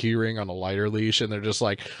fucking key ring on a lighter leash, and they're just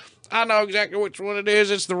like, I know exactly which one it is.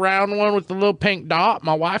 It's the round one with the little pink dot.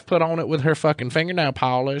 My wife put on it with her fucking fingernail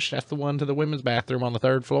polish. That's the one to the women's bathroom on the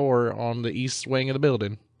 3rd floor on the east wing of the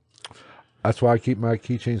building. That's why I keep my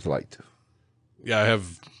keychains light. Yeah, I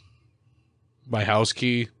have my house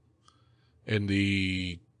key and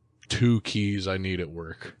the 2 keys I need at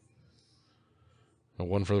work.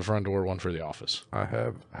 One for the front door, one for the office. I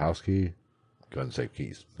have house key, gun safe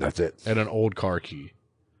keys. That's it. And an old car key.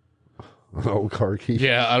 An old car key?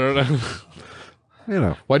 Yeah, I don't know. You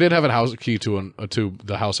know. Well, I did have a house key to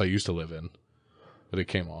the house I used to live in, but it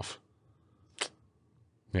came off.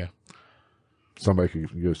 Yeah. Somebody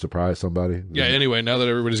could go surprise somebody. Yeah, anyway, now that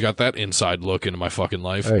everybody's got that inside look into my fucking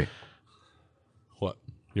life. Hey. What?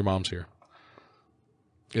 Your mom's here.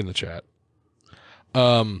 In the chat.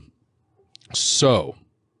 So,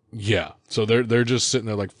 yeah. So they're just sitting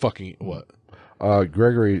there like fucking what?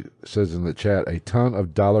 Gregory says in the chat, a ton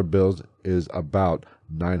of dollar bills is about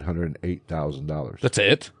 $908,000. That's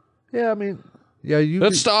it? Yeah, I mean, yeah,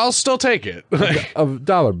 I'll still take it. of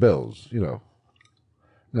dollar bills, you know.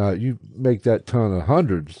 Now you make that ton of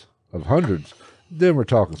hundreds, then we're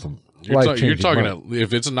talking some. You're talking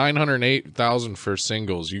if it's 908,000 for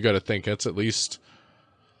singles, you got to think that's at least.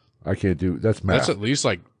 I can't do that's math. That's at least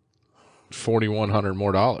like $4,100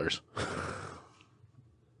 more dollars.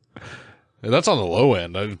 That's on the low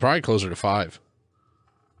end. Probably closer to 5.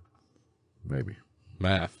 Maybe.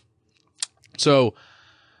 Math. So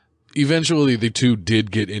eventually the two did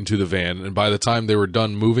get into the van, and by the time they were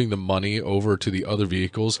done moving the money over to the other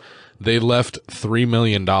vehicles, they left $3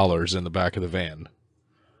 million in the back of the van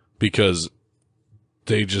because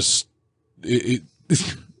they just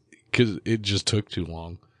because it just took too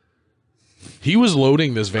long. He was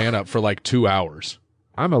loading this van up for like 2 hours.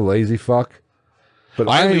 I'm a lazy fuck. But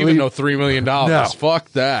I don't even know $3 million. No. Fuck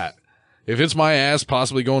that. If it's my ass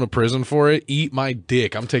possibly going to prison for it, eat my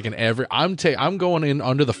dick. I'm taking I'm going in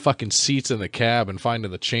under the fucking seats in the cab and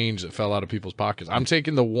finding the change that fell out of people's pockets. I'm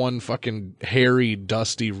taking the one fucking hairy,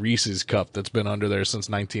 dusty Reese's cup that's been under there since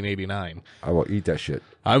 1989. I will eat that shit.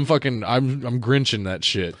 I'm Grinching that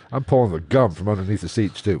shit. I'm pulling the gum from underneath the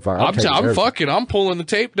seats too. I'm pulling the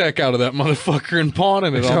tape deck out of that motherfucker and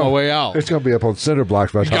pawning it on my way out. It's gonna be up on cinder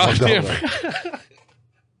blocks by the time I'm done.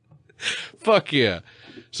 Fuck yeah.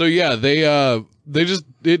 So yeah,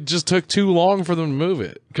 it just took too long for them to move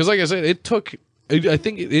it. Because like I said, I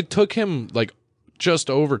think it took him like just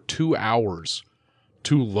over 2 hours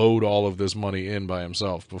to load all of this money in by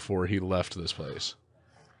himself before he left this place.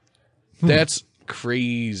 That's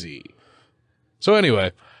crazy. So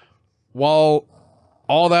anyway, while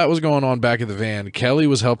all that was going on back at the van, Kelly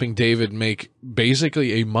was helping David make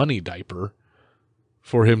basically a money diaper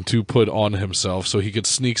for him to put on himself so he could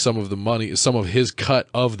sneak some of his cut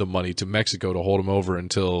of the money to Mexico to hold him over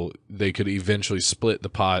until they could eventually split the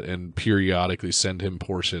pot and periodically send him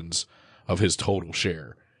portions of his total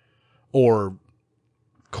share, or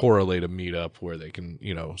correlate a meetup where they can,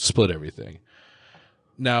 split everything.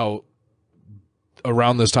 Now,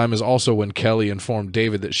 around this time is also when Kelly informed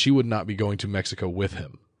David that she would not be going to Mexico with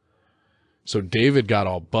him. So David got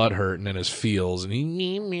all butthurt and in his feels, and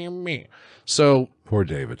he. So poor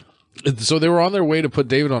David. So they were on their way to put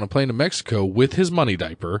David on a plane to Mexico with his money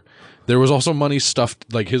diaper. There was also money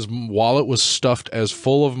stuffed, like his wallet was stuffed as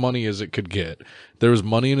full of money as it could get. There was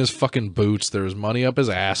money in his fucking boots. There was money up his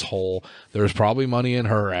asshole. There was probably money in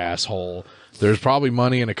her asshole. There's probably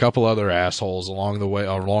money in a couple other assholes along the way,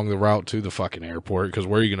 along the route to the fucking airport, because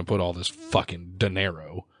where are you going to put all this fucking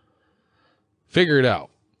dinero? Figure it out.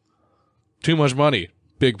 Too much money.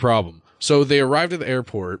 Big problem. So they arrived at the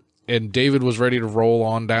airport, and David was ready to roll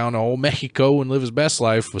on down to old Mexico and live his best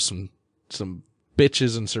life with some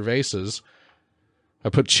bitches and cervezas. I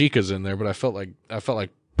put chicas in there, but I felt like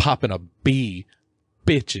popping a B.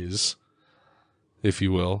 Bitches, if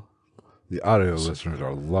you will. The audio listeners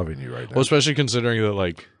are loving you right now. Well, especially considering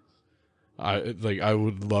that, I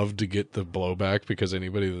would love to get the blowback, because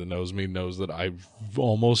anybody that knows me knows that I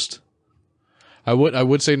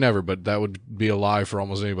would say never, but that would be a lie for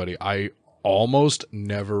almost anybody. I almost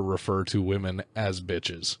never refer to women as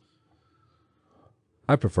bitches.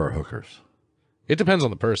 I prefer hookers. It depends on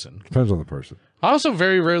the person. Depends on the person. I also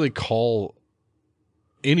very rarely call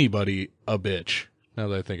anybody a bitch, now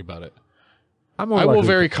that I think about it. I will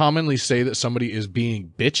very commonly say that somebody is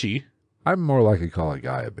being bitchy. I'm more likely to call a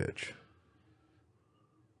guy a bitch.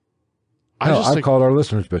 I've I've called our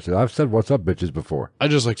listeners bitches. I've said "what's up, bitches" before. I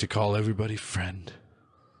just like to call everybody friend.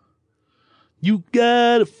 You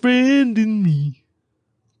got a friend in me.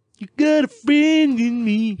 You got a friend in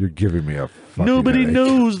me. You're giving me a fucking Nobody headache.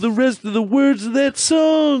 knows the rest of the words of that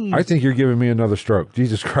song. I think you're giving me another stroke.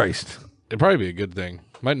 Jesus Christ. It'd probably be a good thing.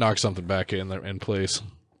 Might knock something back in place.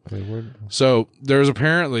 So there's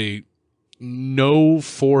apparently no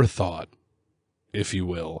forethought, if you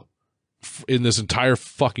will, in this entire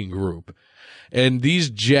fucking group. And these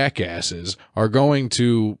jackasses are going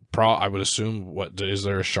to, I would assume, is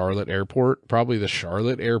there a Charlotte airport? Probably the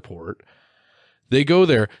Charlotte airport. They go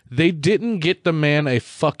there. They didn't get the man a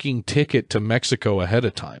fucking ticket to Mexico ahead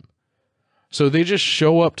of time. So they just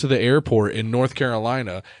show up to the airport in North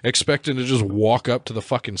Carolina expecting to just walk up to the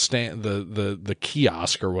fucking stand, the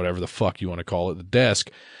kiosk or whatever the fuck you want to call it, the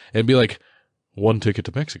desk, and be like, "One ticket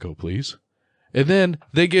to Mexico, please." And then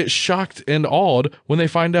they get shocked and awed when they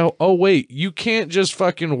find out, oh, wait, you can't just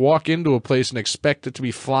fucking walk into a place and expect it to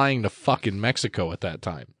be flying to fucking Mexico at that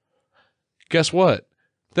time. Guess what?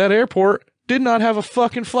 That airport did not have a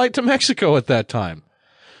fucking flight to Mexico at that time.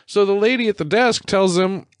 So the lady at the desk tells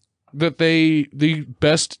them that the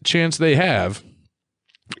best chance they have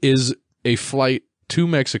is a flight to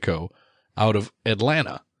Mexico out of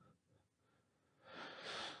Atlanta.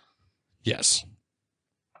 Yes.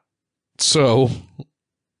 So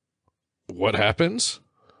what happens?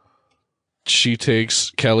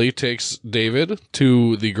 Kelly takes David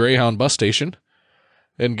to the Greyhound bus station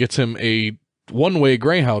and gets him a one-way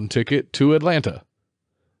Greyhound ticket to Atlanta.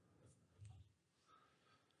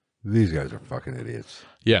 These guys are fucking idiots.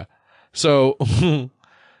 Yeah. So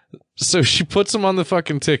she puts him on the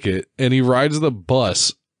fucking ticket, and he rides the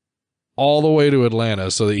bus all the way to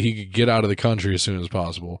Atlanta so that he could get out of the country as soon as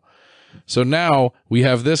possible. So now we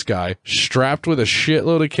have this guy strapped with a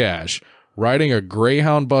shitload of cash, riding a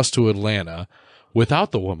Greyhound bus to Atlanta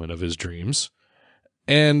without the woman of his dreams.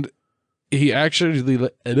 And he actually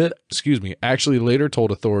later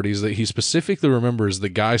told authorities that he specifically remembers the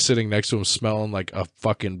guy sitting next to him smelling like a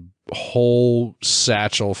fucking whole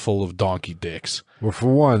satchel full of donkey dicks. Well,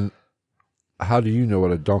 for one, how do you know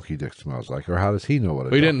what a donkey dick smells like? Or how does he know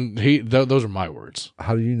what those are my words.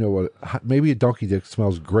 How do you know maybe a donkey dick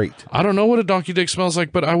smells great. I don't know what a donkey dick smells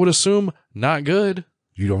like, but I would assume not good.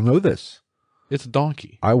 You don't know this. It's a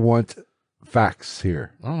donkey. I want facts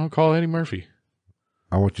here. I don't know, call Eddie Murphy.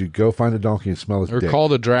 I want you to go find a donkey and smell his dick. Or call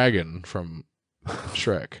the dragon from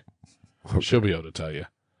Shrek. Okay. She'll be able to tell you.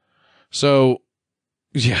 So,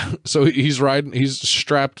 yeah. So he's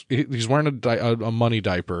strapped. He's wearing a money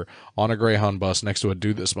diaper on a Greyhound bus next to a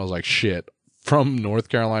dude that smells like shit from North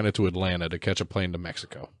Carolina to Atlanta to catch a plane to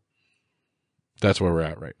Mexico. That's where we're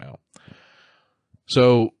at right now.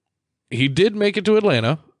 So he did make it to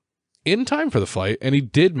Atlanta in time for the flight, and he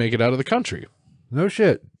did make it out of the country. No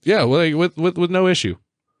shit. Yeah, with no issue.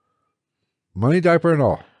 Money diaper and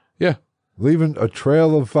all. Yeah. Leaving a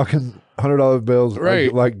trail of fucking $100 bills.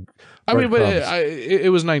 Right. Like I mean, but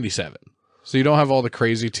it was 97. So you don't have all the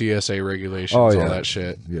crazy TSA regulations, all that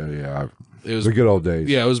shit. Yeah. It was the good old days.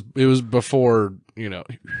 Yeah, it was before, that.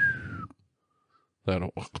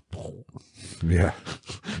 Yeah.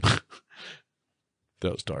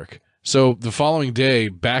 That was dark. So the following day,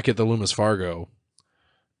 back at the Loomis Fargo,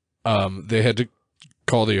 they had to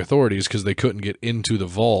call the authorities because they couldn't get into the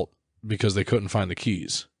vault because they couldn't find the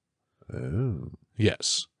keys. Oh.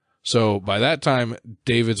 Yes. So by that time,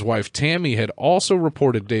 David's wife Tammy had also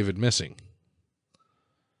reported David missing,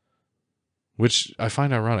 which I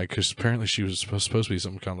find ironic because apparently she was supposed to be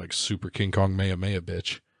some kind of like super King Kong Maya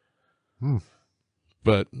bitch.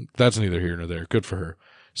 But that's neither here nor there. Good for her.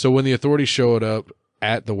 So when the authorities showed up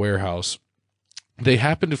at the warehouse, they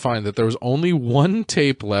happened to find that there was only one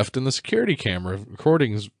tape left in the security camera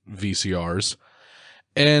recordings VCRs,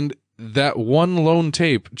 and that one lone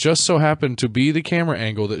tape just so happened to be the camera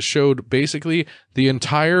angle that showed basically the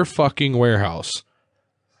entire fucking warehouse,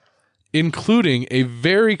 including a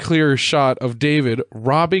very clear shot of David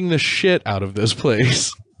robbing the shit out of this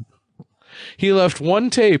place. He left one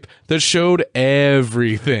tape that showed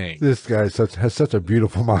everything. This guy has such a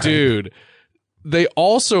beautiful mind. Dude, they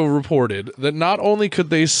also reported that not only could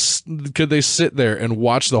they sit there and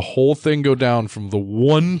watch the whole thing go down from the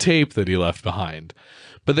one tape that he left behind,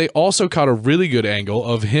 but they also caught a really good angle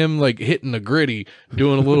of him like hitting the gritty,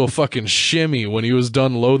 doing a little fucking shimmy when he was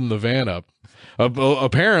done loading the van up.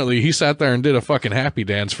 Apparently, he sat there and did a fucking happy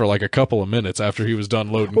dance for like a couple of minutes after he was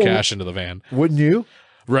done loading cash into the van. Wouldn't you?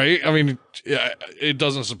 Right? I mean, it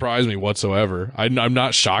doesn't surprise me whatsoever. I'm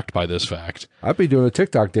not shocked by this fact. I'd be doing a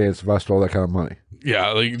TikTok dance if I stole that kind of money.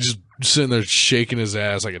 Yeah, like just sitting there shaking his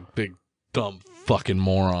ass like a big dumb fucking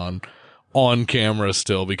moron on camera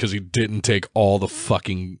still because he didn't take all the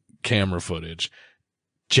fucking camera footage.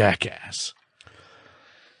 Jackass.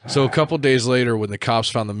 So a couple days later, when the cops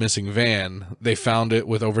found the missing van, they found it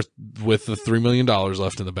with the $3 million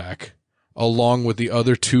left in the back, along with the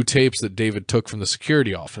other 2 tapes that David took from the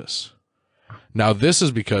security office. Now, this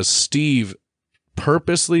is because Steve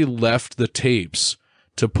purposely left the tapes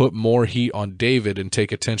to put more heat on David and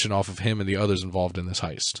take attention off of him and the others involved in this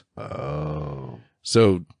heist. Oh.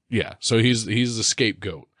 So, yeah. So he's the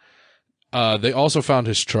scapegoat. They also found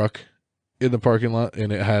his truck in the parking lot,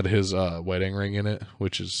 and it had his wedding ring in it,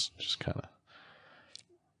 which is just kind of...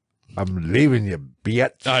 I'm leaving you,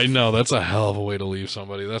 bitch. I know, that's a hell of a way to leave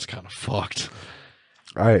somebody. That's kind of fucked.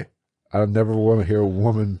 I never want to hear a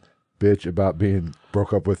woman bitch about being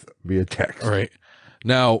broke up with via text. All right.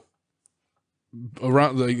 Now,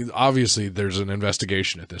 obviously, there's an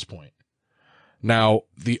investigation at this point. Now,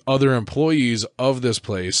 the other employees of this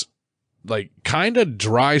place, like, kind of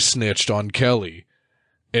dry snitched on Kelly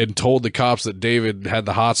and told the cops that David had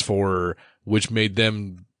the hots for her, which made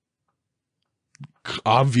them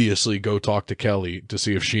obviously go talk to Kelly to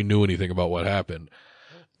see if she knew anything about what happened.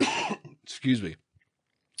 Excuse me.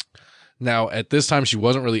 Now, at this time, she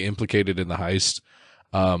wasn't really implicated in the heist.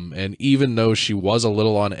 And even though she was a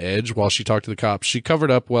little on edge while she talked to the cops, she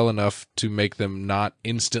covered up well enough to make them not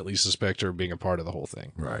instantly suspect her of being a part of the whole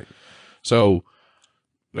thing. Right. So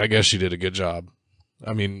I guess she did a good job.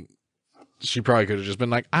 I mean, she probably could have just been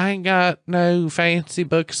like, I ain't got no fancy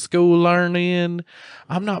book school learning.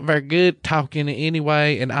 I'm not very good talking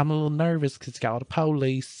anyway, and I'm a little nervous because y'all the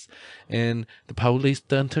police. And the police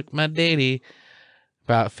done took my daddy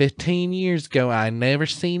about 15 years ago. I never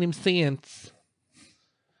seen him since.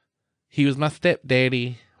 He was my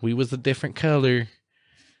stepdaddy. We was a different color.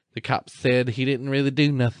 The cops said he didn't really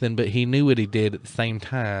do nothing, but he knew what he did at the same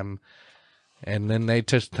time. And then they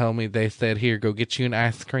just told me, they said, here, go get you an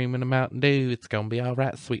ice cream and a Mountain Dew. It's going to be all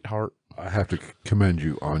right, sweetheart. I have to commend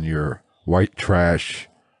you on your white trash,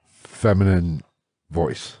 feminine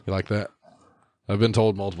voice. You like that? I've been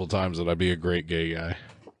told multiple times that I'd be a great gay guy.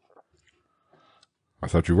 I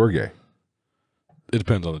thought you were gay. It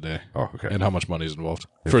depends on the day. Oh, okay. And how much money's involved.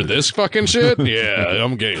 For this fucking shit? Yeah,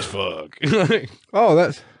 I'm gay as fuck. Oh,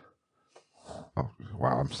 that's... Oh,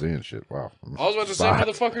 wow, I'm seeing shit. Wow. I was about to say,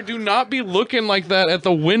 motherfucker, do not be looking like that at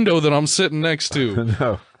the window that I'm sitting next to.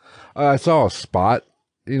 No. I saw a spot.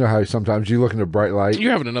 You know how sometimes you look in a bright light?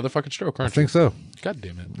 You're having another fucking stroke, I aren't think so. you? God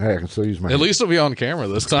damn it. Hey, I can still use my... At least it'll be on camera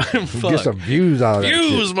this time. Fuck. Get some views out of that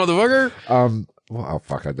Views, shit. motherfucker. Well, oh,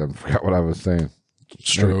 fuck, I done forgot what I was saying.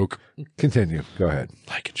 Stroke. Continue. Go ahead.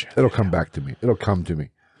 Like and share. It'll come back to me. It'll come to me.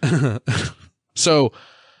 So,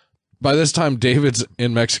 by this time, David's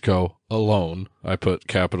in Mexico alone. I put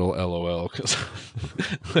capital LOL because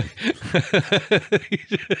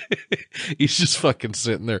he's just fucking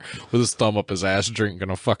sitting there with his thumb up his ass, drinking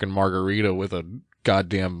a fucking margarita with a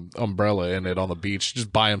goddamn umbrella in it on the beach,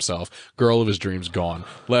 just by himself. Girl of his dreams gone.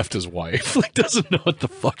 Left his wife. Like, doesn't know what the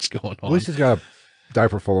fuck's going on. At least he's got a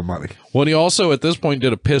diaper full of money. Well, he also, at this point,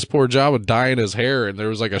 did a piss poor job of dyeing his hair, and there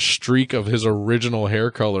was like a streak of his original hair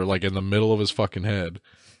color, like in the middle of his fucking head.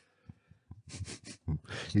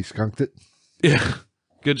 He skunked it. Yeah.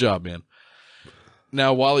 Good job, man.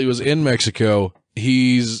 Now, while he was in Mexico,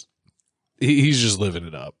 he's just living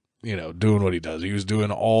it up, you know, doing what he does. He was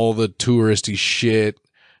doing all the touristy shit,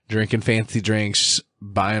 drinking fancy drinks,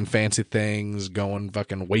 buying fancy things, going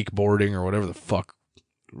fucking wakeboarding or whatever the fuck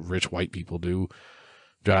rich white people do,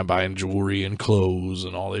 buying jewelry and clothes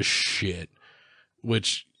and all this shit.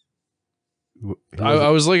 Which I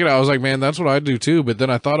was looking at, I was like, man, that's what I do too. But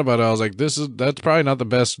then I thought about it, I was like, that's probably not the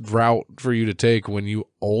best route for you to take when you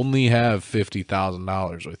only have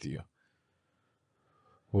 $50,000 with you.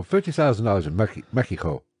 Well, $50,000 in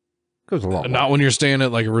Mexico goes a long way. Not when you're staying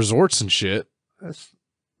at like resorts and shit. That's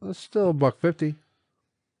still $150.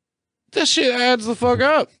 This shit adds the fuck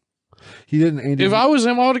up. He didn't. Andy, If I was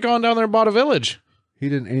him, I would have gone down there and bought a village. He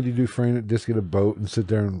didn't. Andy Dufresne just get a boat and sit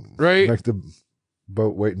there and Right. make the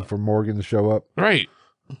boat waiting for Morgan to show up. Right.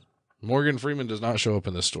 Morgan Freeman does not show up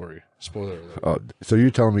in this story. Spoiler alert. Oh, so you're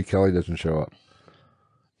telling me Kelly doesn't show up?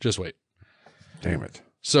 Just wait. Damn it.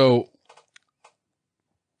 So,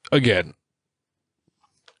 again,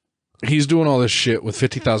 he's doing all this shit with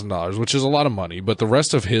 $50,000, which is a lot of money, but the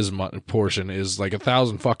rest of his portion is like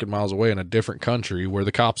 1,000 fucking miles away in a different country where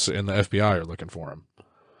the cops and the FBI are looking for him.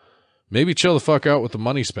 Maybe chill the fuck out with the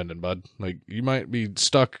money spending, bud. Like, you might be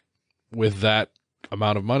stuck with that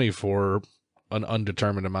amount of money for an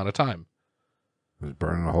undetermined amount of time. He's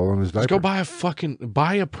burning a hole in his diaper. Just go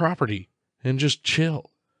buy a property and just chill.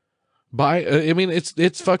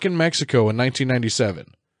 It's fucking Mexico in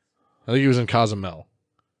 1997. I think he was in Cozumel.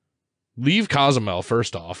 Leave Cozumel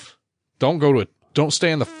first off. Don't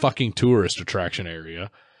stay in the fucking tourist attraction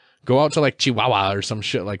area. Go out to like Chihuahua or some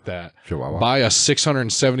shit like that. Chihuahua. Buy a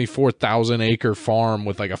 674,000 acre farm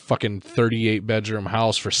with like a fucking 38 bedroom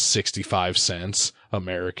house for 65 cents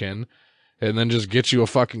American. And then just get you a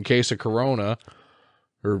fucking case of Corona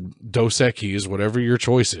or Dos Equis, whatever your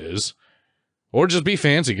choice is. Or just be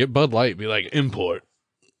fancy. Get Bud Light. Be like, import.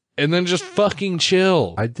 And then just fucking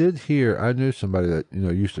chill. I knew somebody that,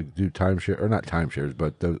 used to do timeshare, or not timeshares,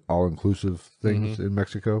 but those all-inclusive things in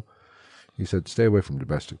Mexico. He said, stay away from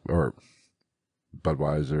domestic, or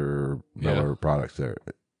Budweiser, Miller products there.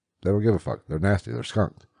 They don't give a fuck. They're nasty. They're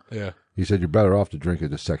skunked. Yeah. He said, you're better off to drink a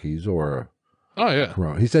Dos Equis or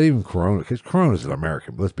Corona. He said even Corona, because Corona's an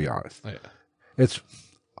American, but let's be honest. Yeah. It's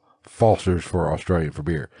Foster's for Australian for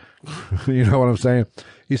beer. You know what I'm saying?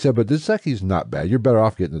 He said, but Dos Equis not bad. You're better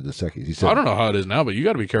off getting the Dos Equis. He said, I don't know how it is now, but you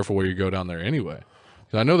got to be careful where you go down there anyway.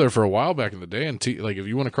 I know there for a while back in the day, and like if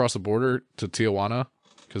you want to cross the border to Tijuana,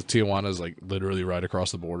 because Tijuana is like literally right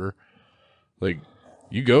across the border, like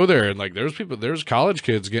you go there and like there's college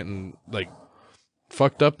kids getting like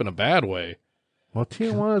fucked up in a bad way. Well,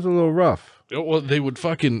 Tijuana's a little rough. Well, they would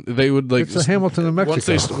like it's the Hamilton of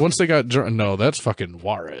Mexico. Once they got drunk. No, that's fucking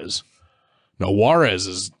Juarez. No, Juarez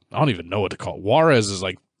is, I don't even know what to call it. Juarez is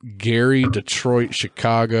like Gary, Detroit,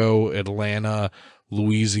 Chicago, Atlanta,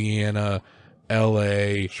 Louisiana,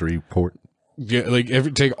 LA, Shreveport. Yeah, like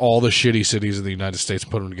take all the shitty cities in the United States,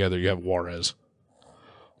 put them together, you have Juarez.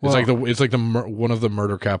 It's like one of the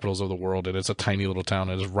murder capitals of the world, and it's a tiny little town.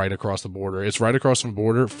 And it's right across the border. It's right across the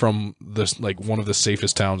border from this like one of the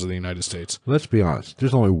safest towns in the United States. Let's be honest.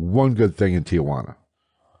 There's only one good thing in Tijuana: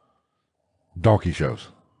 donkey shows.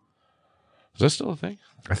 Is that still a thing?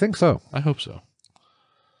 I think so. I hope so.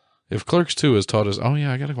 If Clerks 2 has taught us, oh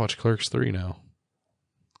yeah, I gotta watch Clerks 3 now.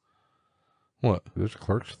 What? There's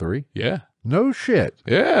Clerks 3? Yeah. No shit.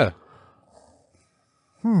 Yeah.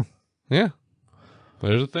 Yeah.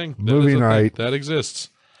 There's a thing. Movie night. That exists.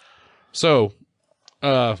 So,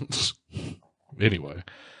 anyway.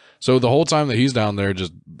 So the whole time that he's down there,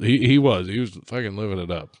 he was fucking living it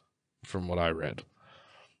up from what I read.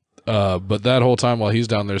 But that whole time while he's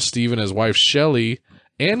down there, Steve and his wife Shelly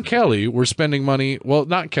and Kelly were spending money. Well,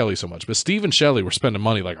 not Kelly so much, but Steve and Shelly were spending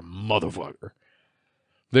money like a motherfucker.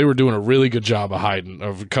 They were doing a really good job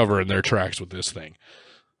of covering their tracks with this thing.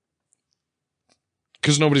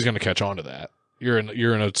 Because nobody's going to catch on to that. You're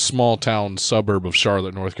in a small town suburb of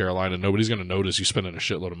Charlotte, North Carolina. Nobody's going to notice you spending a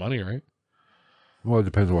shitload of money, right? Well, it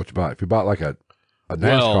depends on what you buy. If you bought like a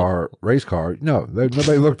NASCAR race car,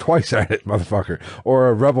 nobody looked twice at it, motherfucker. Or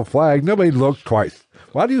a Rebel Flag, nobody looked twice.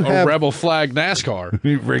 Why do you have Rebel Flag NASCAR?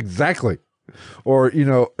 Exactly. Or,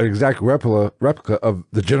 an exact replica of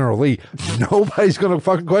the General Lee. Nobody's going to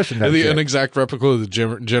fucking question that. An exact replica of the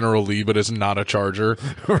General Lee, but it's not a Charger.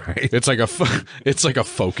 Right. It's like a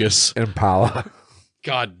Focus. Impala.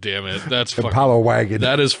 God damn it. That's Impala wagon.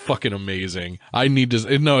 That is fucking amazing.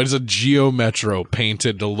 It's a Geo Metro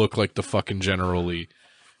painted to look like the fucking General Lee.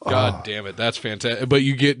 God damn it. That's fantastic. But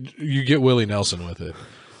you get Willie Nelson with it.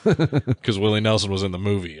 Because Willie Nelson was in the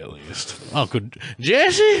movie, at least. Uncle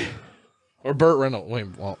Jesse? Or Burt Reynolds.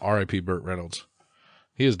 Wait, well, R.I.P. Burt Reynolds.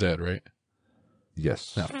 He is dead, right?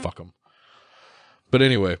 Yes. Nah, fuck him. But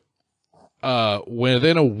anyway,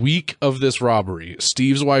 within a week of this robbery,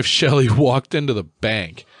 Steve's wife Shelly walked into the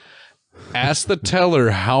bank, asked the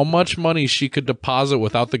teller how much money she could deposit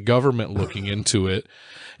without the government looking into it,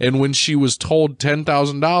 and when she was told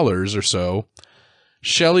 $10,000 or so,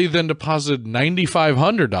 Shelly then deposited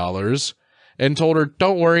 $9,500 and told her,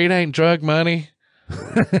 "Don't worry, it ain't drug money."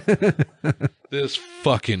 This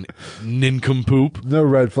fucking nincompoop. No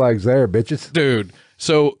red flags there, bitches. Dude,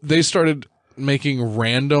 so they started making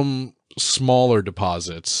random smaller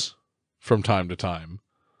deposits from time to time,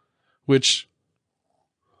 which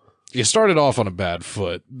you started off on a bad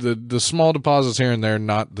foot. The small deposits here and there,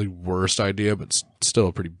 not the worst idea, but still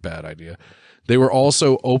a pretty bad idea. They were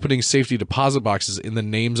also opening safety deposit boxes in the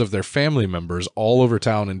names of their family members all over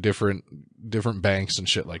town in different banks and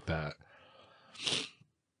shit like that.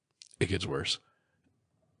 It gets worse.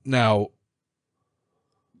 Now,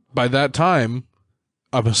 by that time,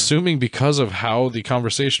 I'm assuming because of how the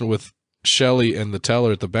conversation with Shelly and the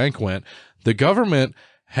teller at the bank went, the government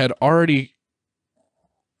had already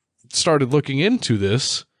started looking into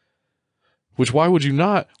this, which why would you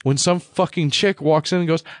not when some fucking chick walks in and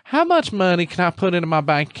goes, "How much money can I put into my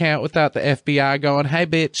bank account without the FBI going, 'Hey,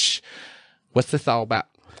 bitch, what's this all about?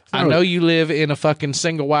 I know you live in a fucking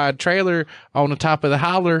single wide trailer on the top of the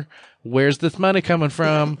holler. Where's this money coming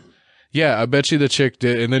from?'" Yeah, I bet you the chick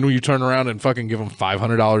did. And then when you turn around and fucking give them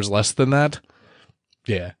 $500 less than that,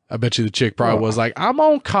 yeah, I bet you the chick probably was like, "I'm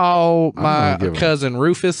going to call my cousin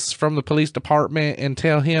Rufus from the police department and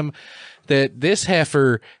tell him that this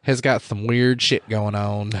heifer has got some weird shit going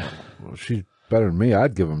on." Well, she's better than me.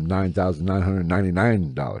 I'd give him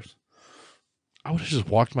 $9,999. I would have just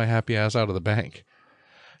walked my happy ass out of the bank.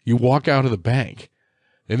 You walk out of the bank,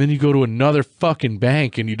 and then you go to another fucking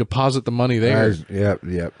bank and you deposit the money there.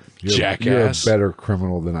 Yep. Jackass. You're a better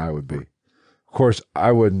criminal than I would be. Of course,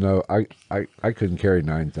 I wouldn't know. I couldn't carry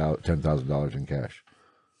 $10,000 in cash.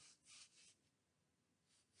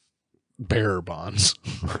 Bearer bonds.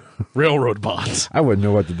 Railroad bonds. I wouldn't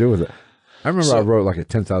know what to do with it. I remember I wrote like a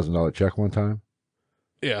 $10,000 check one time.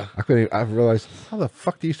 Yeah. I realized, how the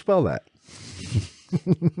fuck do you spell that?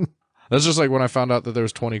 That's just like when I found out that there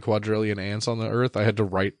was 20 quadrillion ants on the earth, I had to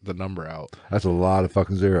write the number out. That's a lot of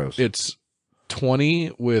fucking zeros. It's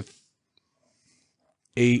 20 with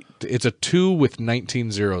 8. It's a 2 with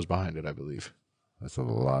 19 zeros behind it, I believe. That's a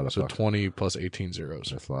lot of So 20 plus 18 zeros.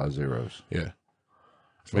 That's a lot of zeros. Yeah.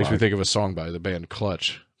 Makes me think of a song by the band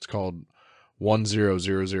Clutch. It's called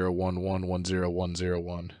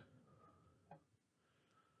 10001110101.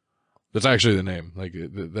 That's actually the name. Like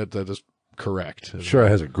that is correct. Sure, it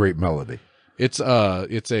has a great melody. It's a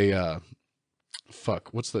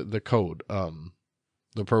fuck. What's the code?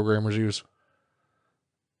 The programmers use.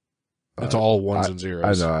 It's all ones and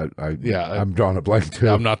zeros. I know. Yeah, I'm drawing a blank too.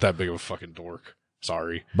 I'm not that big of a fucking dork.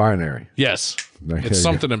 Sorry. Binary. Yes, it's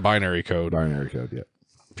something in binary code. Binary code. Yeah.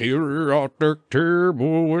 If you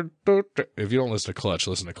don't listen to Clutch,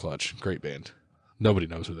 listen to Clutch. Great band. Nobody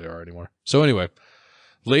knows who they are anymore. So anyway,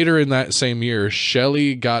 later in that same year,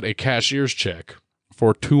 Shelly got a cashier's check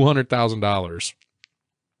for $200,000,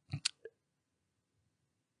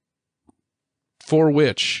 for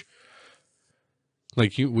which,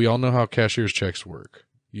 like we all know how cashier's checks work.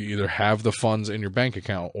 You either have the funds in your bank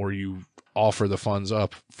account or you offer the funds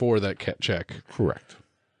up for that check. Correct.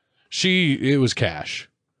 It was cash.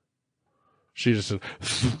 She just said,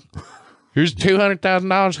 "Here's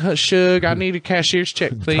 $200,000, Shug. I need a cashier's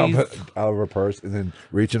check, please." Out of her purse and then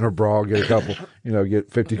reach in her bra, get a couple,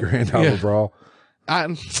 get 50 grand out of her bra.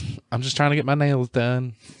 I'm just trying to get my nails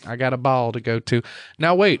done. I got a ball to go to.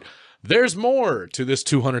 Now, wait, there's more to this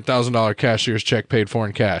 $200,000 cashier's check paid for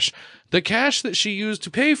in cash. The cash that she used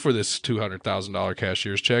to pay for this $200,000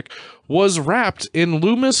 cashier's check was wrapped in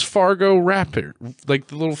Loomis Fargo wrapper, like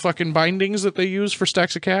the little fucking bindings that they use for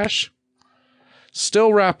stacks of cash.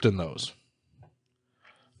 Still wrapped in those.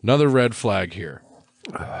 Another red flag here.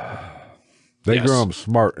 They grow them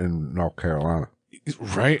smart in North Carolina.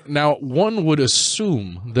 Right? Now, one would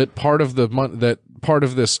assume that part of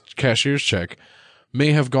this cashier's check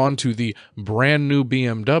may have gone to the brand new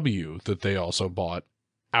BMW that they also bought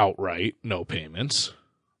outright, no payments.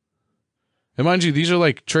 And mind you, these are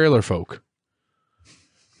like trailer folk.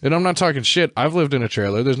 And I'm not talking shit. I've lived in a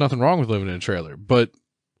trailer. There's nothing wrong with living in a trailer. But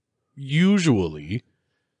usually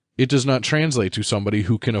it does not translate to somebody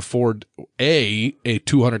who can afford a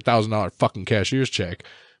 $200,000 fucking cashier's check,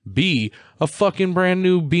 B, a fucking brand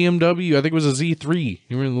new BMW. I think it was a Z3.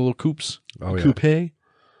 You remember the little coupes? Oh, yeah. Coupe?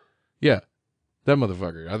 Yeah. That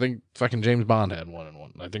motherfucker. I think fucking James Bond had one in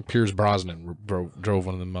one. I think Pierce Brosnan drove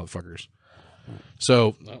one of them motherfuckers.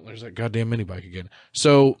 So, there's that goddamn mini bike again.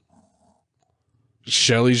 So,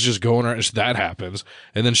 Shelly's just going around. That happens.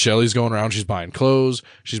 And then Shelly's going around. She's buying clothes.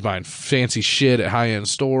 She's buying fancy shit at high-end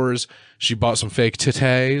stores. She bought some fake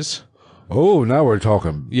titties. Oh, now we're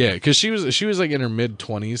talking. Yeah, because she was like in her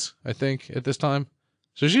mid-20s, I think, at this time.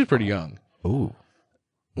 So she was pretty young. Ooh.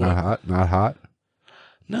 Not hot? Not hot?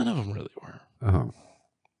 None of them really were. Oh.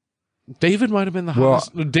 David might have been the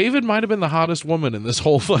hottest. David might have been the hottest woman in this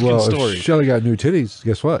whole fucking story. If Shelly got new titties,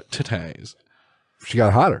 guess what? Titties. She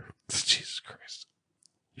got hotter. Jesus Christ.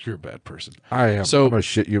 You're a bad person. I am. So, I'm a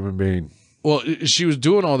shit human being. Well, she was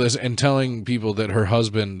doing all this and telling people that her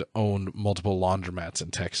husband owned multiple laundromats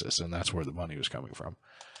in Texas, and that's where the money was coming from.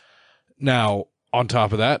 Now, on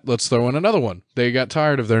top of that, let's throw in another one. They got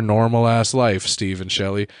tired of their normal-ass life, Steve and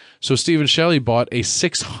Shelly. So Steve and Shelly bought a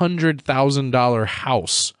 $600,000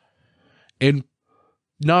 house. And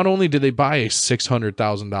not only did they buy a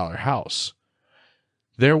 $600,000 house,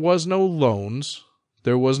 there was no loans.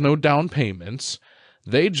 There was no down payments.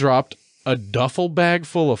 They dropped a duffel bag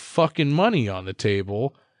full of fucking money on the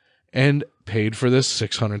table and paid for this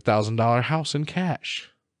 $600,000 house in cash.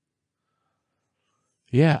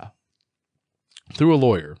 Yeah. Through a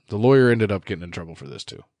lawyer. The lawyer ended up getting in trouble for this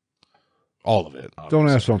too. All of it. Obviously. Don't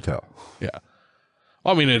ask, don't tell. Yeah.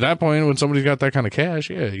 Well, I mean, at that point, when somebody's got that kind of cash,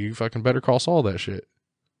 yeah, you fucking better call Saul that shit.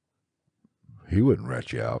 He wouldn't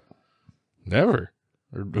rat you out. Never.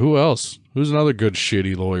 Or who else? Who's another good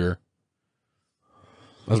shitty lawyer?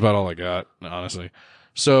 That's about all I got, honestly.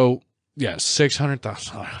 So, yeah,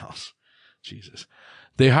 $600,000 house. Jesus.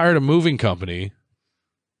 They hired a moving company,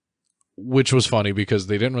 which was funny because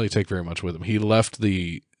they didn't really take very much with him. He left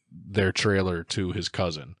their trailer to his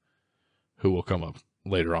cousin, who will come up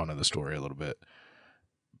later on in the story a little bit.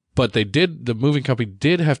 But the moving company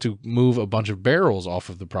did have to move a bunch of barrels off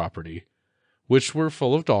of the property, which were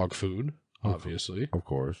full of dog food, obviously. Of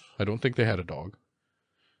course. I don't think they had a dog.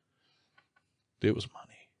 It was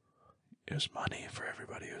money. It was money for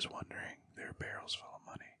everybody who's wondering. There are barrels full of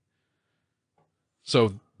money.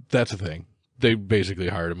 So that's the thing. They basically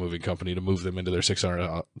hired a moving company to move them into their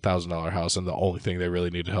 $600,000 house, and the only thing they really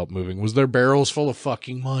needed help moving was their barrels full of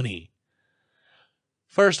fucking money.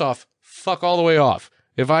 First off, fuck all the way off.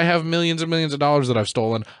 If I have millions and millions of dollars that I've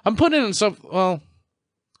stolen, I'm putting it in some, well,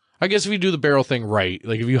 I guess if you do the barrel thing right,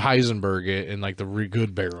 like if you Heisenberg it in like the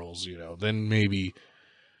good barrels, then maybe you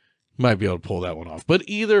might be able to pull that one off. But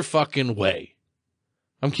either fucking way,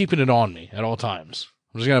 I'm keeping it on me at all times.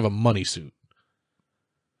 I'm just going to have a money suit.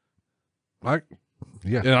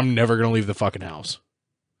 Yeah. And I'm never going to leave the fucking house.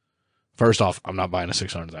 First off, I'm not buying a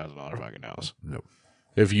 $600,000 fucking house. Nope.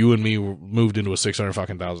 If you and me moved into a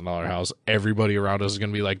 $600,000 house, everybody around us is going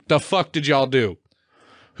to be like, the fuck did y'all do?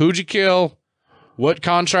 Who'd you kill? What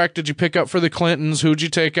contract did you pick up for the Clintons? Who'd you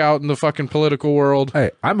take out in the fucking political world?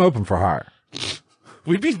 Hey, I'm open for hire.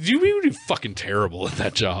 We would be fucking terrible at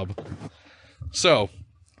that job. So,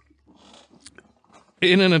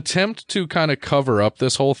 in an attempt to kind of cover up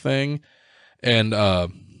this whole thing and a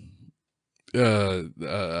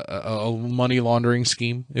money laundering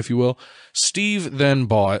scheme, if you will, Steve then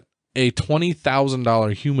bought a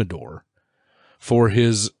 $20,000 humidor for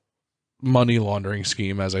his money laundering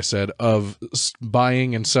scheme, as I said, of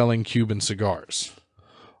buying and selling Cuban cigars.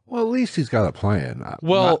 Well, at least he's got a plan.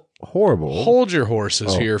 Well, not horrible. Hold your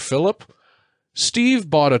horses here, Philip. Steve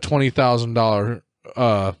bought a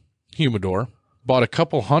 $20,000 humidor, bought a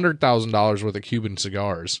couple $100,000 worth of Cuban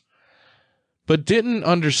cigars, but didn't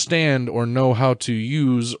understand or know how to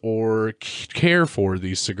use or care for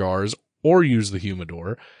these cigars or use the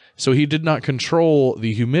humidor. So he did not control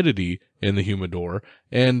the humidity in the humidor,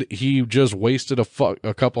 and he just wasted a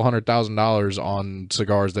couple $100,000 on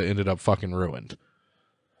cigars that ended up fucking ruined.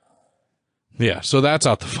 Yeah, so that's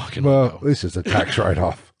out the fucking window. At least it's a tax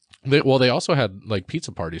write-off. They also had like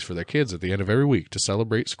pizza parties for their kids at the end of every week to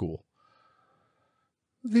celebrate school.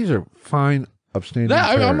 These are fine, upstanding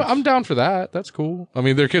parents. I'm down for that. That's cool. I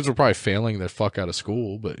mean, their kids were probably failing the fuck out of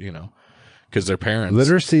school, but because their parents.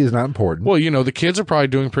 Literacy is not important. Well, the kids are probably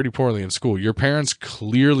doing pretty poorly in school. Your parents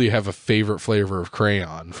clearly have a favorite flavor of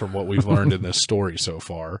crayon from what we've learned in this story so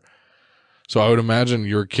far. So I would imagine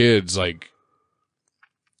your kids,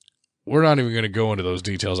 we're not even going to go into those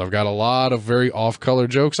details. I've got a lot of very off-color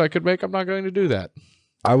jokes I could make. I'm not going to do that.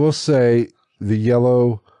 I will say the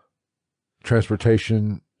yellow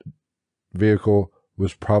transportation vehicle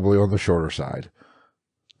was probably on the shorter side.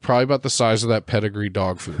 Probably about the size of that Pedigree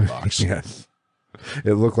dog food box. Yes.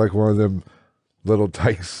 It looked like one of them little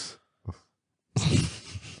tykes.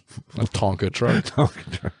 A Tonka truck.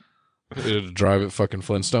 It'd drive it fucking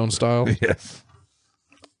Flintstone style. Yes.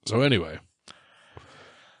 So anyway.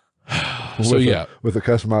 With a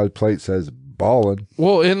customized plate says ballin'.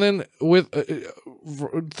 Well, and then with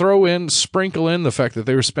sprinkle in the fact that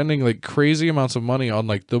they were spending like crazy amounts of money on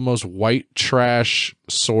like the most white trash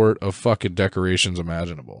sort of fucking decorations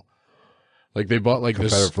imaginable. Like they bought like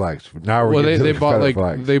Confederate this flags. Now we're getting to they the bought Confederate like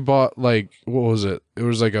flags. they bought like what was it? It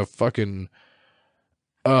was like a fucking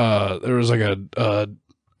there was like a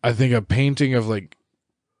I think a painting of like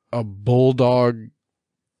a bulldog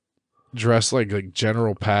dressed like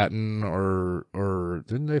General Patton or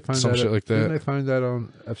Didn't they find some that? shit like that. Didn't they find that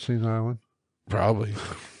on Epstein Island? Probably.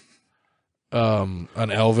 An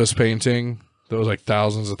Elvis painting that was like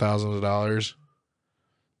thousands of dollars.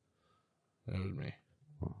 That was me.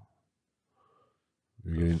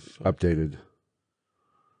 You're getting updated.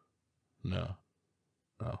 No,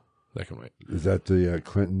 that can wait. Is that the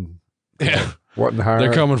Clinton Yeah, wanting to hire?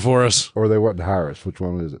 they're coming for us. Or they wanting to hire us? Which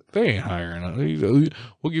one is it? They ain't hiring us.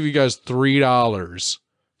 We'll give you guys $3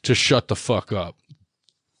 to shut the fuck up.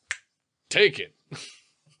 Take it.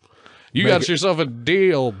 You got yourself a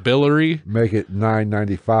deal, Billery. Make it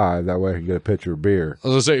 $9.95. That way I can get a pitcher of beer. I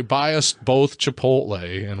was gonna say, buy us both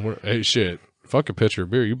Chipotle, and hey, shit, fuck a pitcher of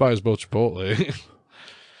beer. You buy us both Chipotle.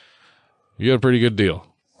 You got a pretty good deal.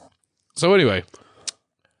 So anyway,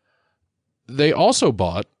 they also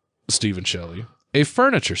bought, Steve and Shelley, a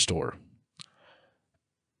furniture store.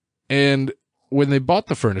 And when they bought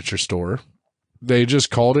the furniture store, they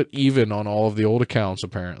just called it even on all of the old accounts,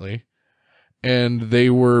 apparently. And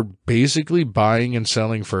they were basically buying and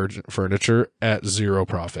selling furniture at zero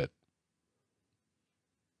profit.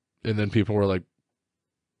 And then people were like,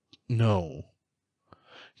 no,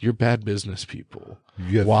 you're bad business people.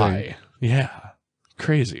 Why? Yeah.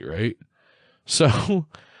 Crazy, right? So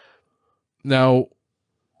now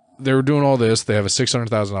they were doing all this. They have a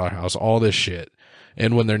 $600,000 house, all this shit.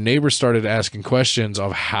 And when their neighbors started asking questions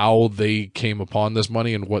of how they came upon this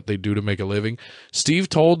money and what they do to make a living, Steve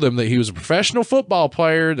told them that he was a professional football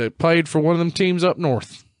player that played for one of them teams up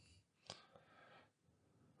north.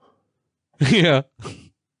 Yeah.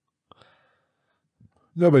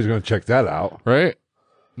 Nobody's going to check that out. Right?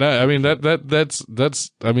 No, I mean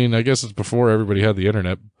that's I mean, I guess it's before everybody had the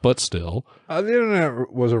internet, but still. The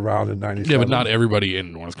internet was around in 97. Yeah, but not everybody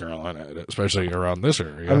in North Carolina, especially around this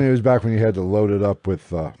area. I mean, it was back when you had to load it up with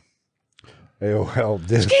AOL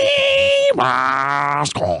disk.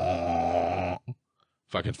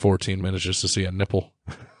 Fucking 14 minutes just to see a nipple.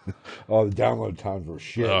 Oh, the download times were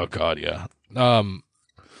shit. Oh god, yeah.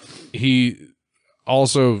 He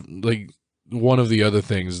also, like, one of the other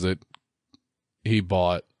things that he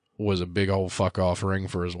bought was a big old fuck off ring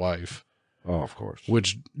for his wife. Oh, of course.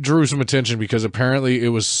 Which drew some attention because apparently it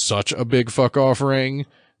was such a big fuck off ring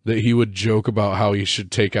that he would joke about how he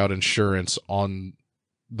should take out insurance on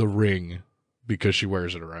the ring because she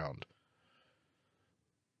wears it around.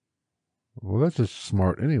 Well, that's just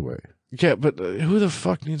smart anyway. Yeah, but who the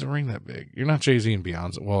fuck needs a ring that big? You're not Jay-Z and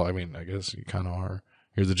Beyonce. Well, I mean, I guess you kind of are.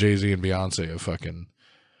 You're the Jay-Z and Beyonce of fucking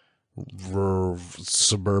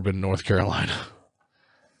suburban North Carolina.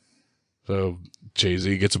 So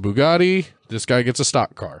Jay-Z gets a Bugatti. This guy gets a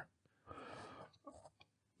stock car.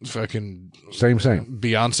 Fucking Same.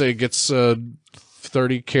 Beyonce gets a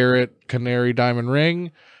 30-carat canary diamond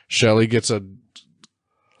ring. Shelley gets a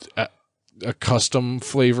custom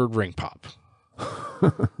flavored ring pop.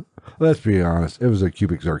 Let's be honest. It was a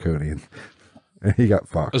cubic zirconian. And he got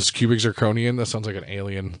fucked. This cubic zirconian? That sounds like an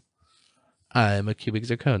alien. I'm a cubic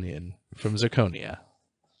zirconian from Zirconia.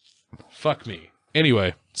 Fuck me.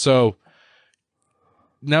 Anyway, so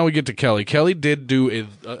now we get to Kelly. Kelly did do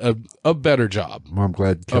a better job. Well, I'm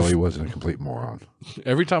glad Kelly wasn't a complete moron.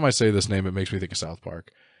 Every time I say this name, it makes me think of South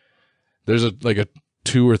Park. There's a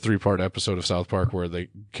 2 or 3 part episode of South Park where the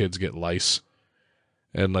kids get lice,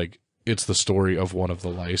 and like it's the story of one of the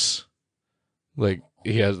lice. Like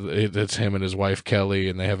it's him and his wife Kelly,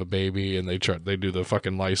 and they have a baby, and they do the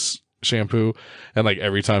fucking lice shampoo, and like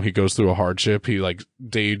every time he goes through a hardship, he like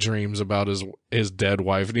daydreams about his dead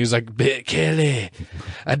wife, and he's like, Kelly,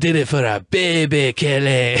 I did it for a baby,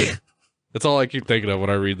 Kelly. That's all I keep thinking of when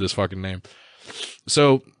I read this fucking name.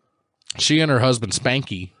 So she and her husband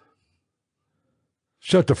Spanky.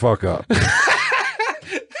 Shut the fuck up.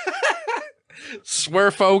 Swear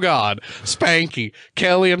fo God. Spanky.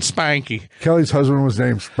 Kelly and Spanky. Kelly's husband was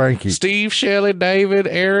named Spanky. Steve, Shelley, David,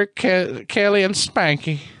 Eric, Kelly, and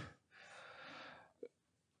Spanky.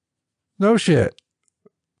 No shit.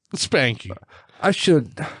 Spanky.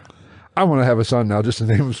 I want to have a son now just to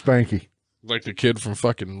name him Spanky. Like the kid from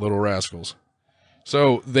fucking Little Rascals.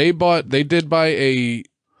 So they did buy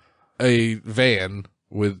a van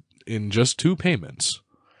in just 2 payments.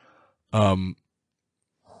 And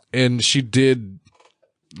she did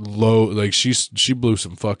she blew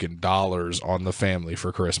some fucking dollars on the family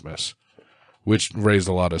for Christmas. which raised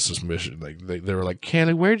a lot of suspicion. Like they were like,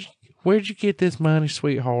 Kelly, where'd you get this money,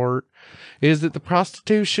 sweetheart? Is it the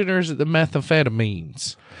prostitution or is it the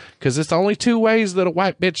methamphetamines? Because it's only two ways that a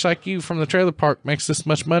white bitch like you from the trailer park makes this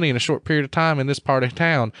much money in a short period of time in this part of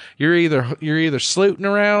town. You're either sleuting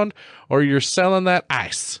around or you're selling that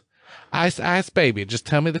ice, baby. Just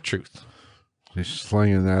tell me the truth. He's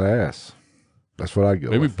slinging that ass. That's what I go.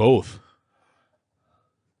 Maybe with. both.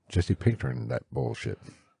 Jesse Pinkman, that bullshit.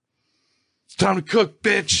 It's time to cook,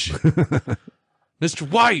 bitch. Mr.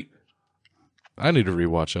 White. I need to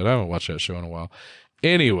rewatch that. I haven't watched that show in a while.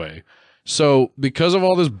 Anyway, so because of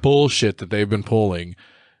all this bullshit that they've been pulling,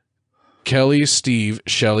 Kelly, Steve,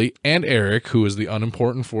 Shelly, and Eric, who is the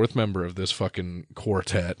unimportant fourth member of this fucking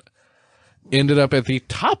quartet, ended up at the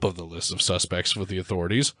top of the list of suspects with the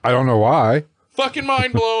authorities. I don't know why. Fucking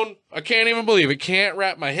mind blown. I can't even believe it. Can't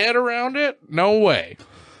wrap my head around it. No way.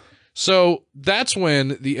 So that's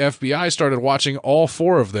when the FBI started watching all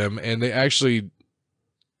four of them, and they actually,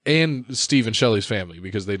 and Steve and Shelly's family,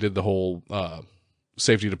 because they did the whole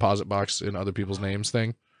safety deposit box in other people's names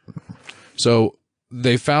thing. So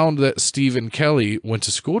they found that Steve and Kelly went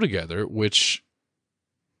to school together, which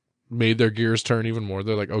made their gears turn even more.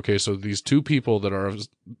 They're like, okay, so these two people that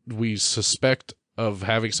we suspect of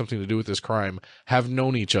having something to do with this crime have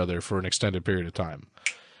known each other for an extended period of time.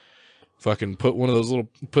 Fucking put the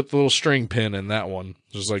little string pin in that one.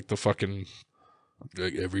 Just like the fucking,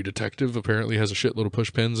 like every detective apparently has a shitload of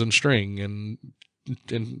push pins and string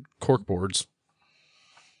and cork boards.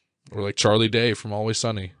 Or like Charlie Day from Always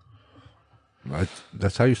Sunny.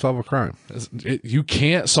 That's how you solve a crime. You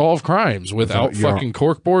can't solve crimes without fucking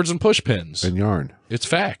cork boards and push pins. And yarn. It's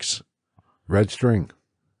facts. Red string.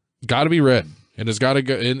 Got to be red. And it's got to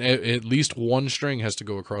go, and at least one string has to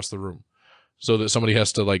go across the room. So that somebody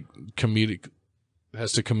has to like comedically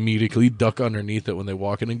duck underneath it when they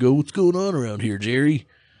walk in and go, "What's going on around here, Jerry?"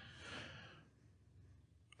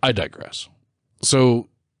 I digress. So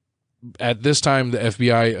at this time, the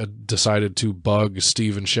FBI decided to bug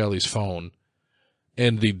Steve and Shelly's phone.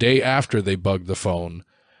 And the day after they bugged the phone,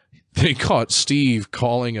 they caught Steve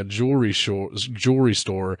calling a jewelry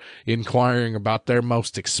store inquiring about their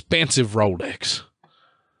most expensive Rolex.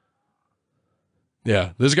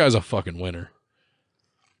 Yeah, this guy's a fucking winner.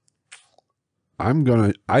 I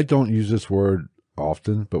don't use this word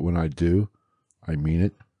often, but when I do, I mean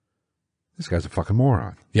it. This guy's a fucking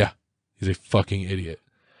moron. Yeah, he's a fucking idiot.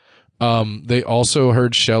 They also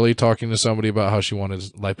heard Shelly talking to somebody about how she wanted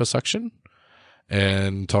liposuction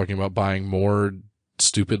and talking about buying more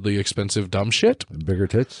stupidly expensive dumb shit. Bigger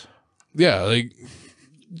tits? Yeah, like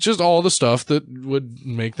just all the stuff that would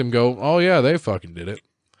make them go, "Oh yeah, they fucking did it."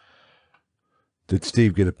 Did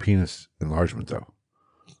Steve get a penis enlargement, though?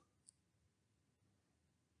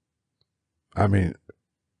 I mean...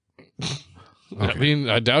 Okay.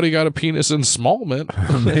 I doubt he got a penis installment.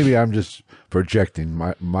 Maybe I'm just projecting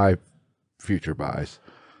my future bias.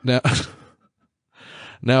 Now,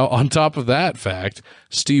 on top of that fact,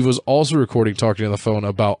 Steve was also recording talking on the phone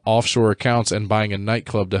about offshore accounts and buying a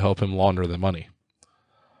nightclub to help him launder the money.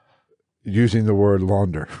 Using the word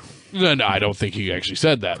launder. No, I don't think he actually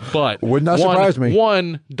said that. But would not surprise me.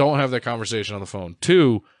 One, don't have that conversation on the phone.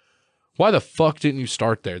 Two, why the fuck didn't you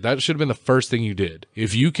start there? That should have been the first thing you did.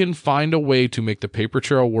 If you can find a way to make the paper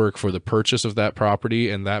trail work for the purchase of that property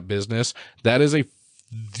and that business, that is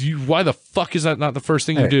why the fuck is that not the first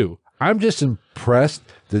thing you do? I'm just impressed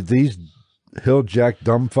that these hill-jack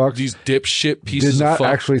dumb fucks, these dipshit pieces did not of fuck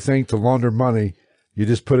actually think to launder money. You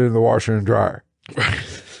just put it in the washer and dryer.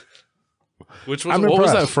 What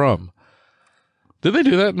was that from? Did they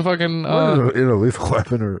do that in fucking... in a Lethal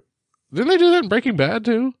Weapon or... Didn't they do that in Breaking Bad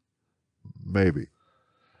too? Maybe.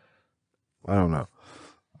 I don't know.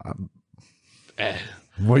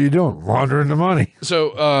 What are you doing? Laundering the money.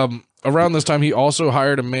 So, around this time, he also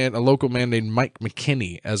hired a local man named Mike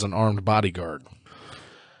McKinney as an armed bodyguard.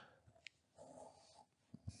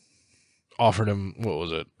 Offered him, what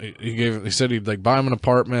was it? He said he'd like buy him an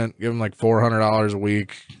apartment, give him like $400 a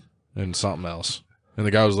week and something else. And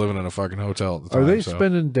the guy was living in a fucking hotel at the time. Are they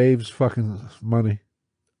spending Dave's fucking money?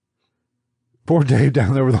 Poor Dave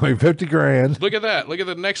down there with only 50 grand. Look at that. Look at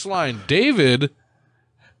the next line. David,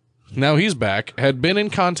 now he's back, had been in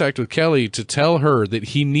contact with Kelly to tell her that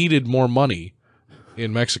he needed more money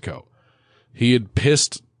in Mexico. He had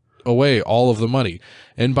pissed away all of the money.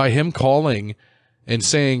 And by him calling and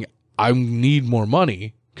saying, "I need more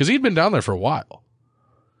money," because he'd been down there for a while.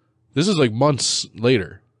 This is like months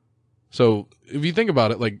later. So if you think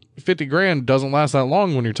about it, like 50 grand doesn't last that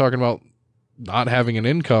long when you're talking about not having an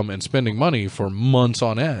income and spending money for months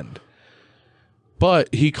on end.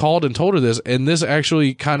 But he called and told her this, and this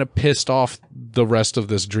actually kind of pissed off the rest of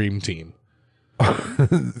this dream team.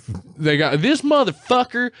 They got this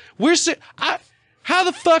motherfucker. How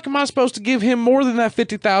the fuck am I supposed to give him more than that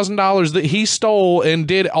 $50,000 that he stole and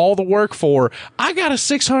did all the work for? I got a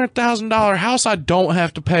 $600,000 house I don't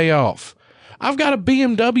have to pay off. I've got a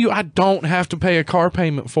BMW I don't have to pay a car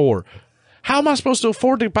payment for. How am I supposed to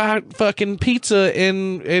afford to buy fucking pizza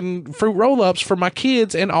and fruit roll-ups for my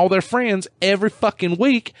kids and all their friends every fucking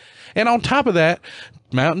week? And on top of that,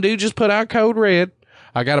 Mountain Dew just put out Code Red.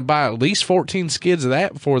 I got to buy at least 14 skids of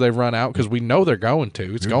that before they run out because we know they're going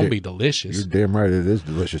to. It's going to be delicious. You're damn right it is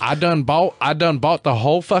delicious. I done bought the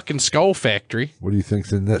whole fucking Skull Factory. What do you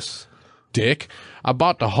think's in this? Dick. I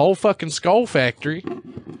bought the whole fucking Skull Factory.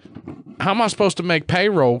 How am I supposed to make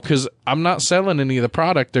payroll? Because I'm not selling any of the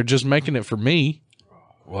product. They're just making it for me.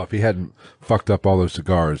 Well, if he hadn't fucked up all those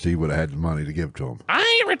cigars, he would have had the money to give to him.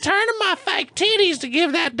 I ain't returning my fake titties to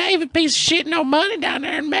give that David piece of shit no money down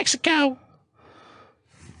there in Mexico.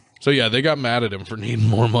 So yeah, they got mad at him for needing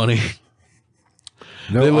more money.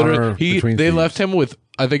 No, they left him with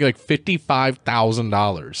I think like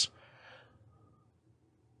 $55,000.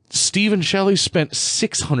 Steve and Shelley spent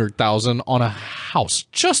 $600,000 on a house,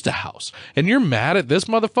 just a house, and you're mad at this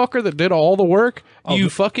motherfucker that did all the work? You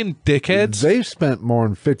fucking dickheads! They've spent more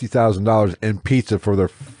than $50,000 in pizza for their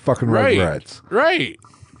fucking regrets. Right?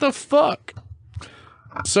 The fuck.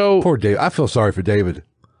 So Poor David. I feel sorry for David.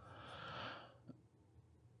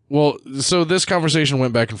 Well, so this conversation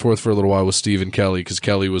went back and forth for a little while with Steve and Kelly because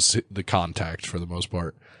Kelly was the contact for the most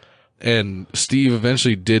part. And Steve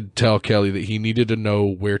eventually did tell Kelly that he needed to know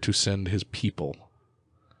where to send his people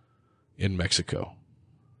in Mexico.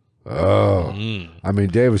 Oh. I mean,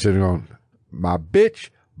 David's sitting on, my bitch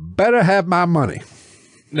better have my money.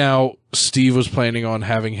 Now, Steve was planning on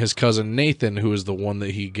having his cousin Nathan, who is the one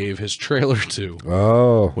that he gave his trailer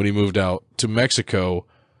to when he moved out to Mexico,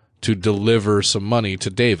 to deliver some money to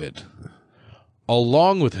David.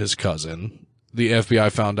 Along with his cousin, the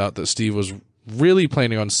FBI found out that Steve was really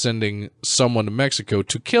planning on sending someone to Mexico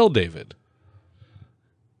to kill David.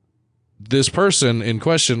 This person in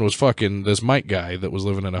question was fucking this Mike guy that was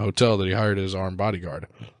living in a hotel that he hired as armed bodyguard.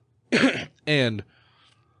 And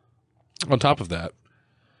on top of that,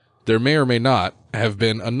 there may or may not have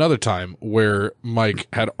been another time where Mike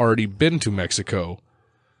had already been to Mexico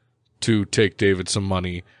to take David some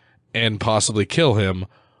money and possibly kill him,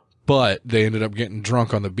 but they ended up getting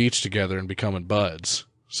drunk on the beach together and becoming buds,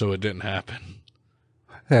 so it didn't happen.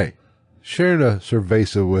 Hey, sharing a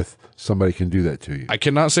cerveza with somebody can do that to you. I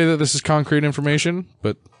cannot say that this is concrete information,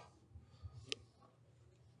 but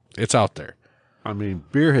it's out there. I mean,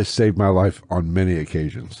 beer has saved my life on many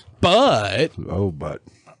occasions. But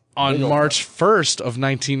on March 1st of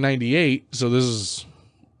 1998, so this is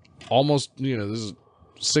almost, this is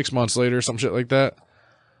 6 months later, some shit like that,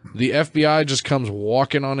 the FBI just comes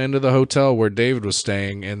walking on into the hotel where David was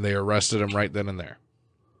staying, and they arrested him right then and there.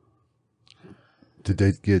 Did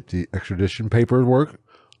they get the extradition paperwork?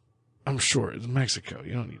 I'm sure. It's Mexico.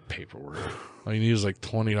 You don't need paperwork. All you need is like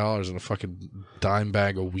 $20 and a fucking dime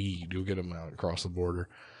bag of weed. You'll get him out across the border.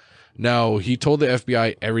 Now, he told the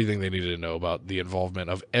FBI everything they needed to know about the involvement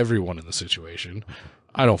of everyone in the situation.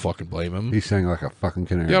 I don't fucking blame him. He's saying like a fucking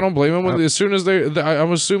canary. Yeah, I don't blame him. As soon as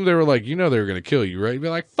I'm assuming they were like, they were going to kill you, right? You'd be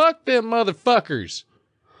like, fuck them motherfuckers.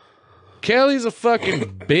 Kelly's a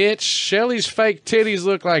fucking bitch. Shelly's fake titties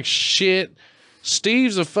look like shit.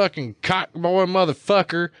 Steve's a fucking cockboy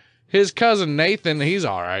motherfucker. His cousin Nathan, he's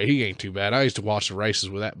all right. He ain't too bad. I used to watch the races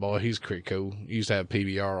with that boy. He's pretty cool. He used to have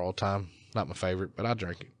PBR all the time. Not my favorite, but I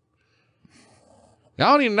drink it. I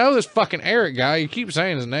don't even know this fucking Eric guy. You keep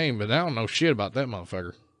saying his name, but I don't know shit about that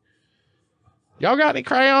motherfucker. Y'all got any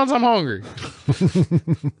crayons? I'm hungry.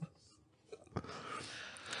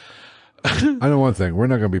 I know one thing. We're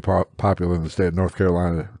not going to be popular in the state of North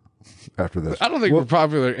Carolina after this. I don't think we're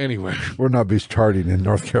popular anywhere. We'll not be charting in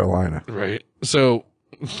North Carolina. Right. So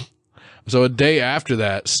a day after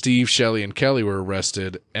that, Steve, Shelley, and Kelly were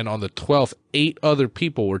arrested, and on the 12th, 8 other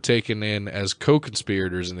people were taken in as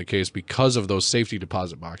co-conspirators in the case because of those safety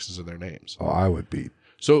deposit boxes in their names. Oh, I would be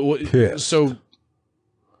pissed. So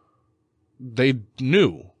they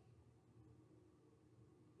knew.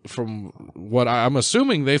 From what I'm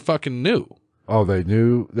assuming, they fucking knew. Oh, they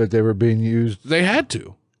knew that they were being used? They had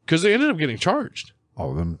to, because they ended up getting charged.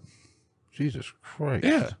 All of them? Jesus Christ.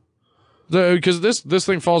 Yeah. Because this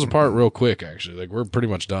thing falls apart real quick, actually. Like, we're pretty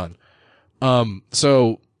much done.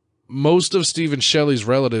 So most of Steve and Shelley's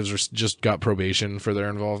relatives just got probation for their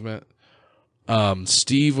involvement.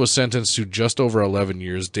 Steve was sentenced to just over 11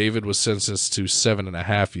 years. David was sentenced to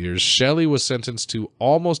 7.5 years. Shelley was sentenced to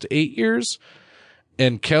almost 8 years.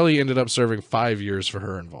 And Kelly ended up serving 5 years for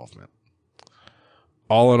her involvement.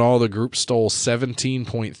 All in all, the group stole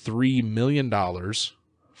 $17.3 million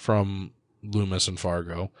from Loomis and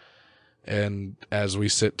Fargo. And as we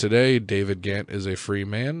sit today, David Gant is a free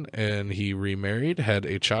man, and he remarried, had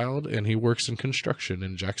a child, and he works in construction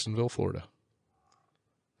in Jacksonville, Florida.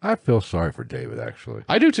 I feel sorry for David, actually.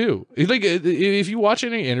 I do too. Like, if you watch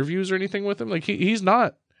any interviews or anything with him, like he's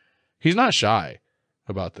not shy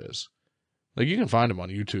about this. Like, you can find him on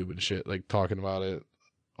YouTube and shit, like talking about it,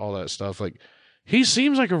 all that stuff. Like, he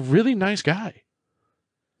seems like a really nice guy.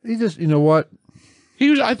 He just, you know what? He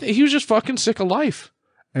was just fucking sick of life.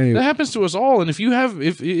 Anyway. That happens to us all. And if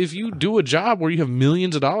you do a job where you have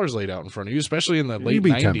millions of dollars laid out in front of you, especially in the late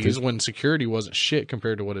 90s tempted. When security wasn't shit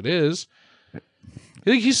compared to what it is,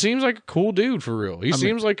 he seems like a cool dude for real. He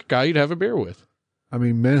seems like a guy you'd have a beer with. I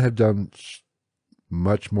mean, men have done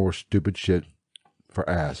much more stupid shit for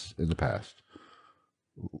ass in the past.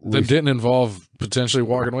 That didn't involve potentially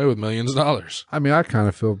walking away with millions of dollars. I mean, I kind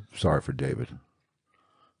of feel sorry for David.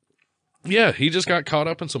 Yeah, he just got caught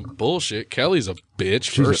up in some bullshit. Kelly's a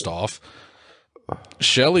bitch, first off.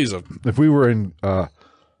 Shelley's a... If we were in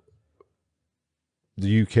the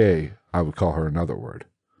UK, I would call her another word.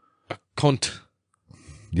 A cunt.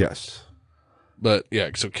 Yes. But,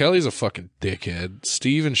 yeah, so Kelly's a fucking dickhead.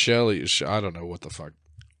 Steve and Shelley... I don't know what the fuck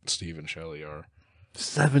Steve and Shelley are.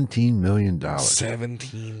 $17 million.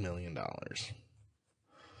 $17 million. I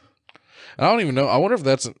don't even know. I wonder if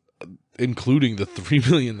that's including the $3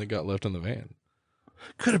 million that got left in the van.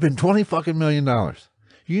 Could have been $20 fucking million.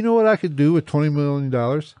 You know what I could do with $20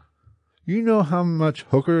 million? You know how much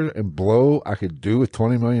hooker and blow I could do with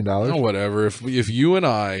 $20 million? Oh, whatever. If you and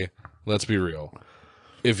I, let's be real.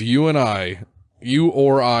 If you and I, you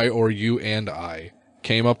or I, or you and I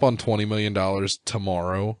came up on $20 million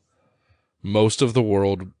tomorrow, most of the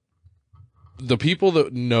world, the people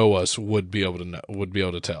that know us would be able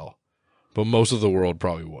to tell, but most of the world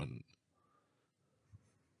probably wouldn't.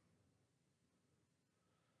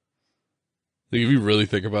 Like, if you really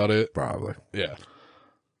think about it, probably, yeah.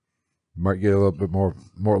 Might get a little bit more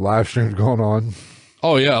live streams going on.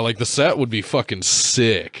 Oh yeah, like the set would be fucking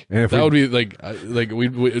sick. And that would be like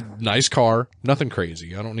we nice car, nothing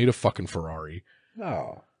crazy. I don't need a fucking Ferrari.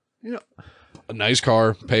 No, you know, a nice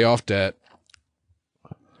car, pay off debt.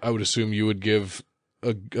 I would assume you would give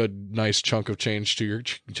a nice chunk of change to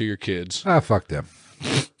your kids. Ah, fuck them.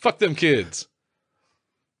 Fuck them kids.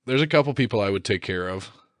 There's a couple people I would take care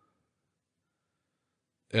of.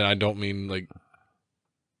 And I don't mean like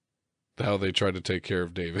how they try to take care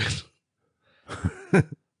of David.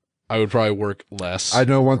 I would probably work less. I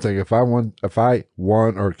know one thing. If I won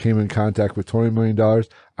or came in contact with $20 million,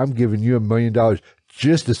 I'm giving you $1 million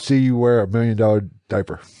just to see you wear $1 million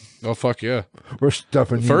diaper. Oh, fuck yeah. We're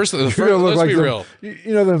stuffing let's like be real.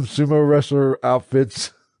 You know them sumo wrestler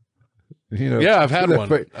outfits? You know, yeah, I've had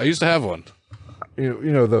one. I used to have one. You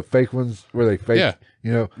know the fake ones where they fake. Yeah.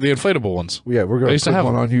 You know, the inflatable ones. Yeah, we're going to put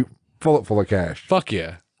one on you full of cash. Fuck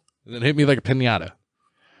yeah. And then hit me like a piñata.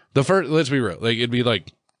 Let's be real. Like, it'd be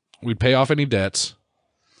like, we'd pay off any debts.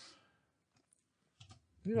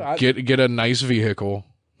 You know, get a nice vehicle.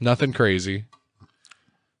 Nothing crazy.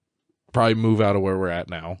 Probably move out of where we're at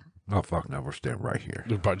now. Oh, fuck no. We're staying right here.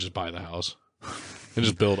 We'd probably just buy the house. And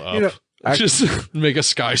just build up. Just make a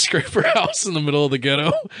skyscraper house in the middle of the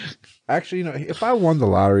ghetto. Actually, you know, if I won the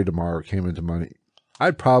lottery tomorrow, came into money,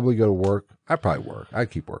 I'd probably go to work. I'd probably work.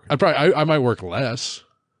 I'd keep working. I might work less.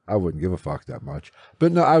 I wouldn't give a fuck that much.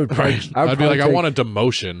 But no, I would probably... I'd be like, I want a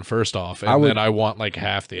demotion, first off, and then I want like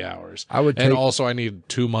half the hours. And also I need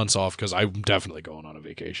 2 months off because I'm definitely going on a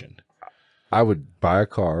vacation. I would buy a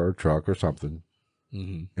car or truck or something,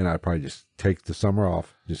 and I'd probably just take the summer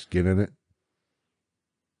off, just get in it.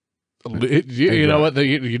 You know what?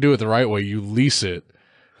 You do it the right way. You lease it,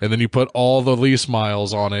 and then you put all the lease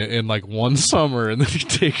miles on it in like one summer, and then you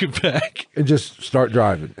take it back. And just start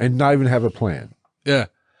driving and not even have a plan. Yeah.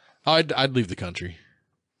 I'd leave the country.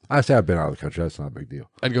 I say I've been out of the country. That's not a big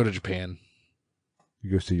deal. I'd go to Japan.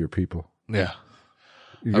 You go see your people. Yeah.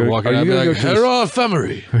 I'd walk in and be like, hello,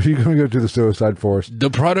 family. Are you going to go to the suicide forest?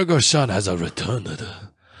 The prodigal son has returned.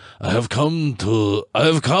 I have come,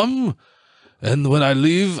 and when I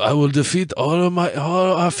leave, I will defeat all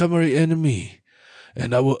our family enemy,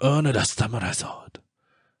 and I will earn the samurai sword.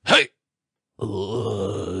 Hey!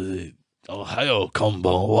 Ohio,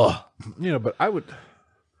 konbanwa. You know, but I would...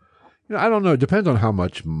 You know, I don't know. It depends on how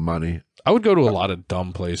much money. I would go to a lot of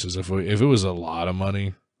dumb places. If it was a lot of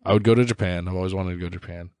money, I would go to Japan. I've always wanted to go to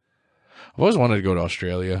Japan. I've always wanted to go to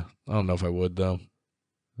Australia. I don't know if I would, though.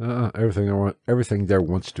 Everything there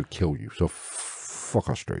wants to kill you. So fuck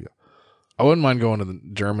Australia. I wouldn't mind going to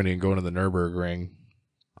Germany and going to the Nürburgring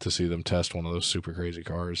to see them test one of those super crazy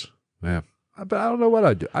cars. Yeah. But I don't know what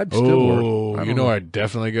I'd do. I'd still work. You know where I'd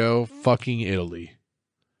definitely go? Fucking Italy.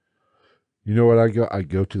 You know what I'd go? I'd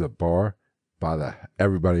go to the bar, buy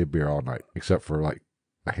everybody a beer all night, except for like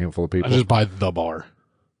a handful of people. I just buy the bar.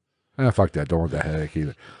 Fuck that. Don't want that headache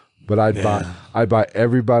either. But I'd buy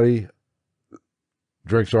everybody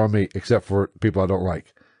drinks are on me, except for people I don't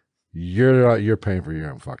like. You're paying for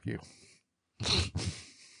your own. Fuck you.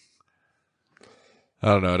 I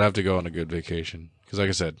don't know. I'd have to go on a good vacation because, like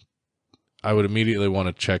I said, I would immediately want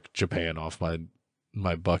to check Japan off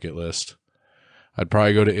my bucket list. I'd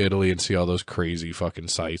probably go to Italy and see all those crazy fucking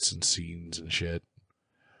sights and scenes and shit.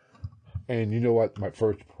 And you know what my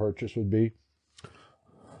first purchase would be?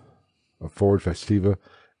 A Ford Festiva,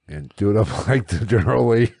 and do it up like the General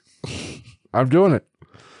Lee. I'm doing it.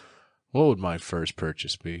 What would my first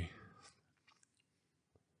purchase be?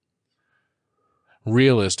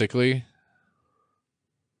 Realistically,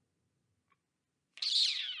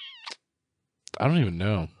 I don't even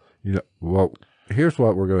know. Well, here's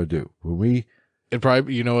what we're gonna do. It'd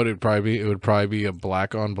probably, you know what it'd probably be? It would probably be a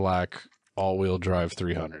black on black all-wheel drive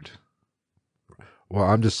 300. Well,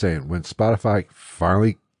 I'm just saying, when Spotify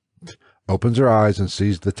finally opens their eyes and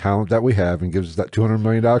sees the talent that we have and gives us that $200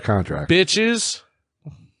 million contract, bitches,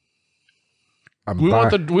 we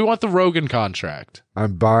want the Rogan contract.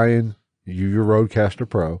 I'm buying you your Roadcaster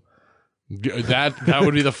Pro. That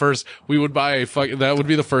would be the first. We would buy that would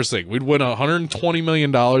be the first thing. We'd win $120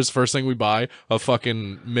 million. First thing we buy, a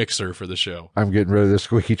fucking mixer for the show. I'm getting rid of this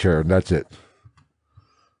squeaky chair, and that's it.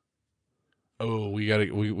 Oh, we'd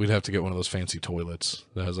have to get one of those fancy toilets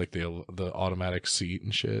that has like the automatic seat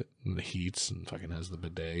and shit, and the heats, and fucking has the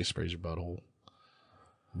bidet, sprays your butthole.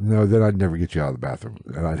 No, then I'd never get you out of the bathroom,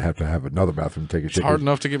 and I'd have to have another bathroom to take a shit. It's hard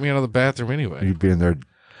enough to get me out of the bathroom anyway. You'd be in there.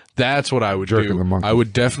 That's what I would jerking do. the monkey. I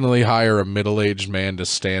would definitely hire a middle-aged man to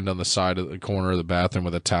stand on the side of the corner of the bathroom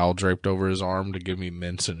with a towel draped over his arm to give me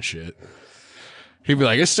mints and shit. He'd be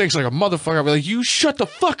like, "It stinks like a motherfucker." I'd be like, "You shut the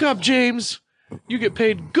fuck up, James. You get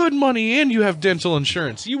paid good money and you have dental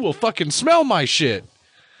insurance. You will fucking smell my shit."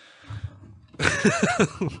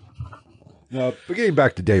 No, but getting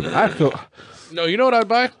back to David, I feel. No, you know what I'd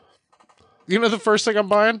buy? You know the first thing I'm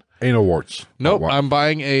buying? Anal warts. Nope, I'm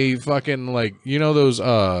buying a fucking, like, you know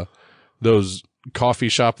those coffee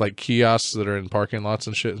shop like kiosks that are in parking lots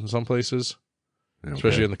and shit in some places,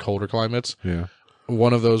 especially in the colder climates. Yeah,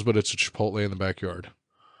 one of those, but it's a Chipotle in the backyard.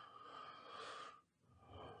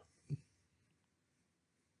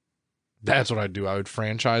 That's what I'd do. I would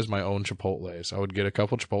franchise my own Chipotles. I would get a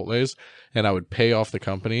couple Chipotles, and I would pay off the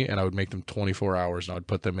company, and I would make them 24 hours, and I would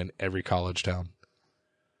put them in every college town.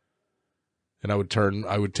 And I would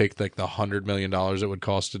take like the $100 million it would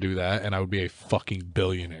cost to do that, and I would be a fucking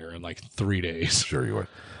billionaire in like 3 days. Sure you would.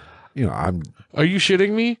 You know, Are you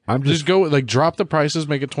shitting me? I'm just go like drop the prices,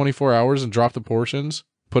 make it 24 hours, and drop the portions.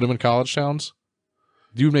 Put them in college towns.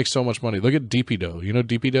 You would make so much money. Look at DP Dough. You know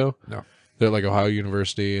DP Dough? No. They're at like Ohio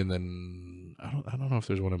University, and then I don't know if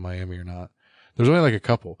there's one in Miami or not. There's only like a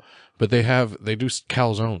couple, but they do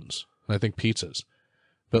calzones and I think pizzas.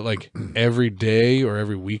 But like every day or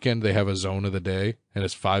every weekend they have a zone of the day, and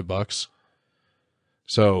it's $5.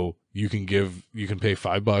 So you can pay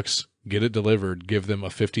 $5, get it delivered, give them a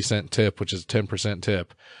 50-cent tip, which is a 10%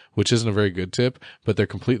 tip, which isn't a very good tip, but they're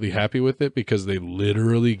completely happy with it because they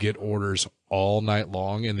literally get orders all night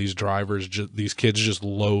long, and these kids just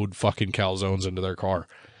load fucking calzones into their car,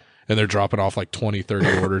 and they're dropping off like 20,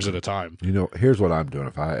 30 orders at a time. You know, here's what I'm doing.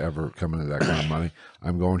 If I ever come into that kind of money,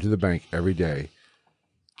 I'm going to the bank every day.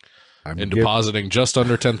 Depositing just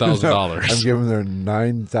under $10,000. No, I'm giving them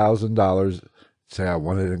 $9,000. Say I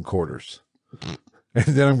want it in quarters. And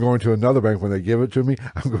then I'm going to another bank when they give it to me.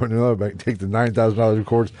 I'm going to another bank, take the $9,000 in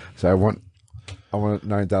quarters. Say I want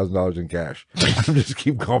 $9,000 in cash. I'm just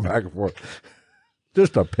keep going back and forth,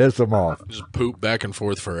 just to piss them off. Just poop back and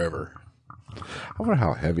forth forever. I wonder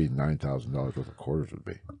how heavy $9,000 worth of quarters would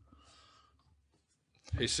be.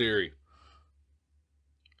 Hey Siri,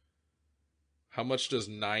 how much does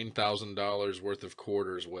 $9,000 worth of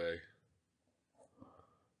quarters weigh?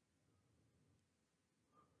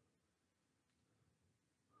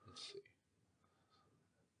 Let's see.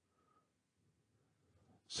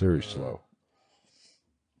 Siri's slow.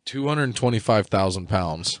 225,000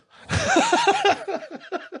 pounds.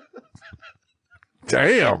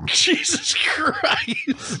 Damn. Jesus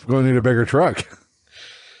Christ. I'm going to need a bigger truck.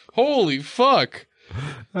 Holy fuck.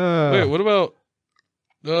 Wait, what about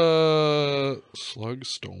slug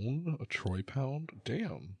stone, a troy pound?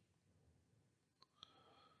 Damn.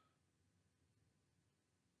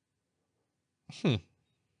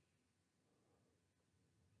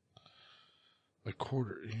 A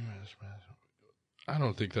quarter. I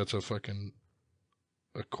don't think that's a fucking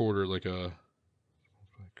a quarter like a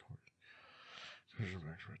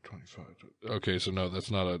 25. Okay, so no,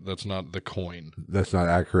 that's not the coin. That's not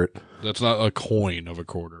accurate. That's not a coin of a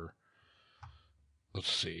quarter.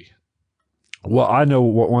 Let's see. Well, I know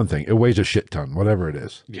one thing. It weighs a shit ton, whatever it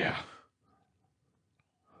is. Yeah.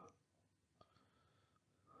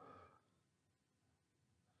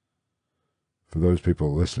 For those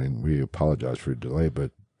people listening, we apologize for the delay,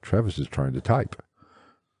 but Travis is trying to type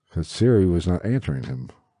because Siri was not answering him.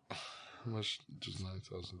 How much does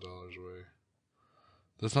 $9,000 weigh?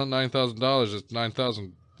 That's not $9,000. It's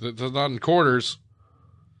 9,000. That's not in quarters.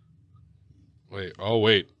 Wait. Oh,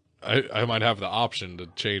 wait. I might have the option to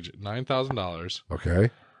change it. $9,000.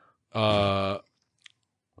 Okay.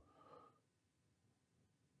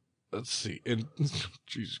 Let's see.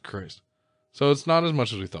 Jesus Christ. So it's not as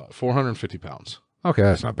much as we thought. 450 pounds. Okay,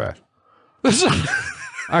 that's not bad. That's not,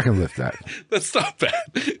 I can lift that. that's not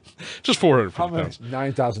bad. Just 450 pounds.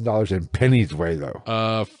 $9,000 in pennies weigh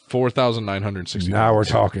though? 4,960. Now we're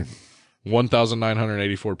talking.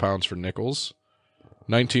 1,984 pounds for nickels.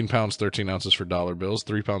 19 pounds 13 ounces for dollar bills.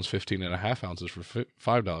 3 pounds 15 and a half ounces for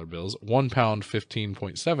 $5 bills. 1 pound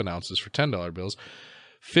 15.7 ounces for $10 bills.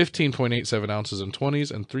 15.87 ounces in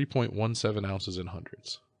 20s and 3.17 ounces in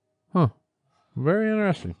hundreds. Huh. Very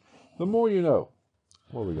interesting. The more you know.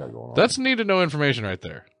 What we got going on? That's need to know information right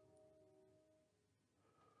there.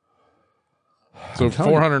 So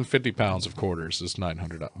 450 pounds of quarters is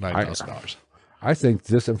 $9,000. I think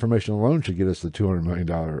this information alone should get us the $200 million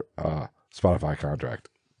Spotify contract.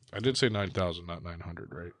 I did say 9,000, not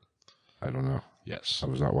 900, right? I don't know. Yes, I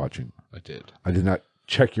was not watching. I did. I did not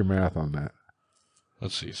check your math on that.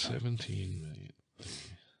 Let's see, 17 million.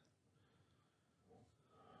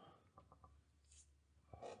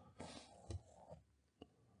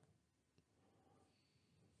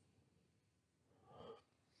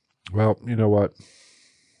 Well, you know what?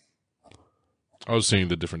 I was seeing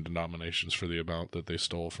the different denominations for the amount that they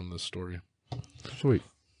stole from this story. Sweet.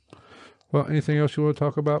 Well, anything else you want to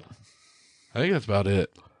talk about? I think that's about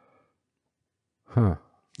it. Huh.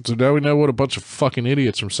 So now we know what a bunch of fucking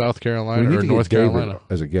idiots from South Carolina or North Carolina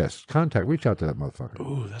as a guest. Reach out to that motherfucker.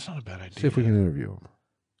 Ooh, that's not a bad idea. See if we can interview him.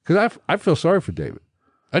 Because I feel sorry for David.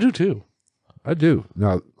 I do too. I do.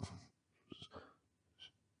 Now,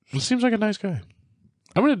 it seems like a nice guy.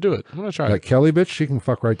 I'm going to do it. I'm going to try that it. Kelly bitch, she can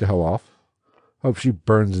fuck right the hell off. Hope she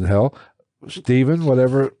burns in hell. Steven,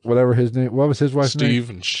 whatever his name. What was his wife's name? Steve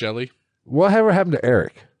and Shelly. Whatever happened to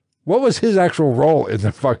Eric? What was his actual role in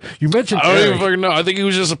the fuck? You mentioned I don't Eric. even fucking know. I think he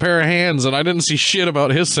was just a pair of hands, and I didn't see shit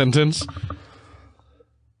about his sentence.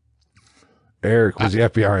 Eric was the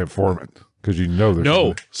FBI informant. Because you know there's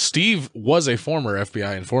no, Steve was a former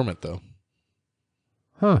FBI informant, though.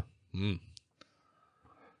 Huh. Mm.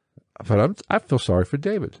 But I feel sorry for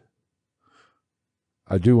David.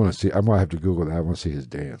 I do want to see. I might have to Google that. I want to see his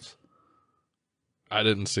dance. I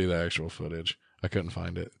didn't see the actual footage. I couldn't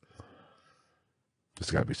find it. It's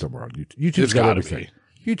got to be somewhere on YouTube. YouTube's got everything.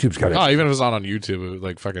 YouTube's got everything. Oh, even if it's not on YouTube, it,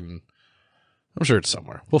 like fucking, I'm sure it's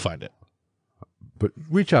somewhere. We'll find it. But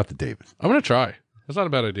reach out to David. I'm gonna try. That's not a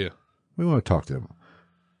bad idea. We want to talk to him.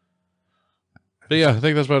 But yeah, I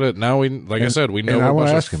think that's about it. Now I said, we know what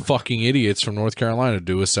a bunch of fucking idiots from North Carolina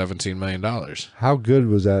do with $17 million. How good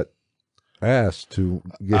was that ass to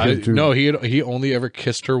get him to? No, he only ever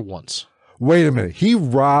kissed her once. Wait a minute. He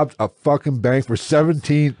robbed a fucking bank for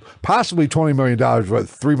possibly $20 million, but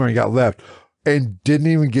 $3 million got left, and didn't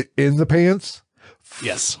even get in the pants?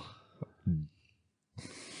 Yes.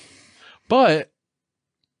 But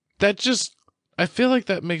I feel like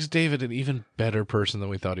that makes David an even better person than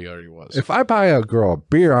we thought he already was. If I buy a girl a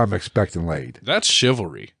beer, I'm expecting laid. That's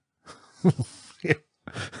chivalry.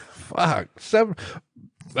 Fuck.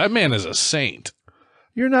 That man is a saint.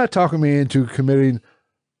 You're not talking me into committing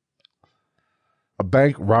a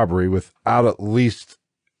bank robbery without at least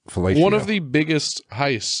fellatio. One of the biggest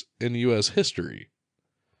heists in U.S. history.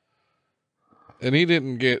 And he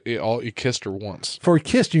didn't get it all. He kissed her once. For a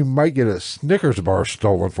kiss, you might get a Snickers bar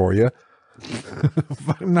stolen for you.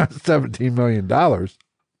 Not $17 million. I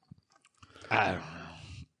don't know.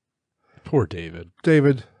 Poor David.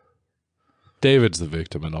 David's the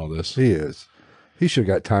victim in all this. He is. He should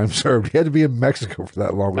have got time served. He had to be in Mexico for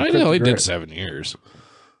that long. I know. He did 7 years.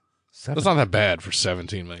 That's not that bad for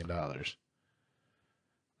 $17 million.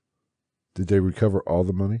 Did they recover all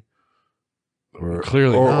the money?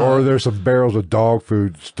 Clearly not. Or there's some barrels of dog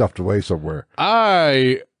food stuffed away somewhere.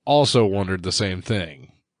 I also wondered the same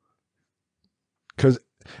thing. Because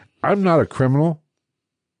I'm not a criminal.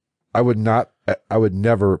 I would not I would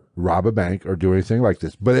never rob a bank or do anything like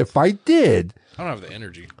this. But if I did, I don't have the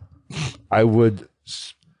energy. I would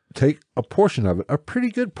take a portion of it, a pretty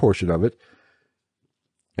good portion of it,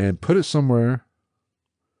 and put it somewhere,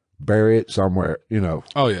 bury it somewhere,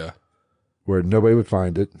 Oh yeah. where nobody would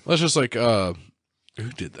find it. That's just like who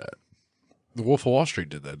did that? The Wolf of Wall Street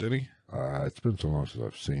did that, didn't he? It's been so long since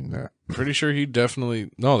I've seen that. Pretty sure he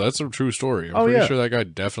definitely. No, that's a true story. I'm Oh, pretty yeah. sure that guy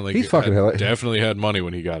definitely. He's fucking hilarious. definitely had money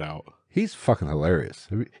when he got out. He's fucking hilarious.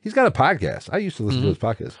 He's got a podcast. I used to listen to his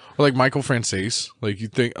podcast. Or like Michael Francis. Like you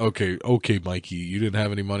think, okay, Mikey, you didn't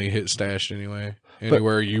have any money hit stashed anyway.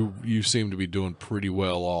 Anywhere you seem to be doing pretty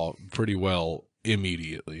well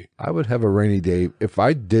immediately. I would have a rainy day if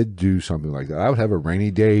I did do something like that. I would have a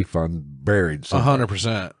rainy day fund buried somewhere,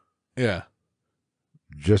 100%. Yeah.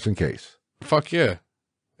 just in case. Fuck yeah.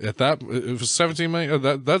 At that, it was 17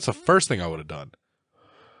 million. That's the first thing I would have done.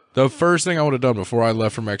 The first thing I would have done before I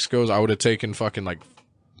left for Mexico is I would have taken fucking like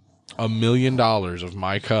 $1 million of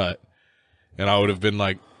my cut, and I would have been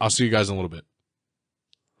like, I'll see you guys in a little bit.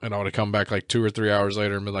 And I would have come back like 2 or 3 hours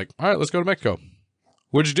later and been like, all right, let's go to Mexico.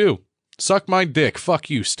 What'd you do? Suck my dick. Fuck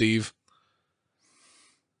you, Steve.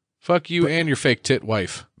 Fuck you and your fake tit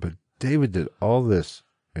wife. But David did all this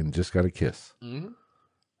and just got a kiss. Mm-hmm.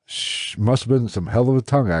 Must have been some hell of a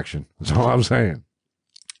tongue action. That's all I'm saying.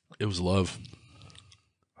 It was love.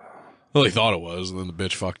 Well, he thought it was, and then the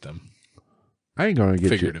bitch fucked him. I ain't gonna get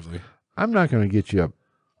Figuratively. you. I'm not gonna get you up.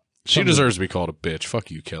 She deserves to be called a bitch.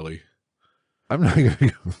 Fuck you, Kelly. I'm not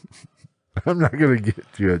gonna. I'm not gonna get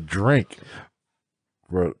you a drink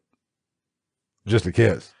for just a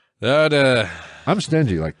kiss. That I'm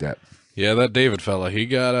stingy like that. yeah, that David fella, he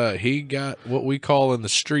got what we call in the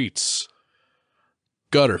streets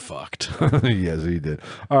gutter fucked. Yes, he did.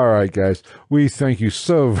 All right, guys. We thank you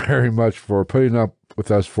so very much for putting up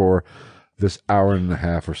with us for this hour and a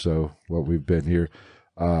half or so, what we've been here.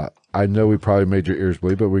 I know we probably made your ears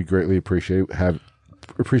bleed, but we greatly appreciate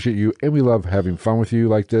you, and we love having fun with you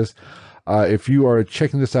like this. If you are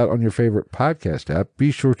checking this out on your favorite podcast app,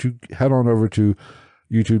 be sure to head on over to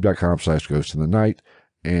youtube.com/ghostinthenight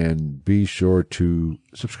and be sure to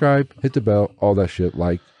subscribe, hit the bell, all that shit,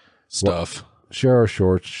 like Stuff. share our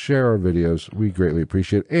shorts, share our videos. We greatly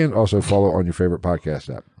appreciate it. And also follow on your favorite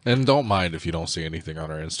podcast app. And don't mind if you don't see anything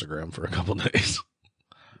on our Instagram for a couple days.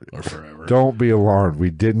 Or forever. Don't be alarmed. We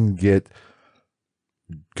didn't get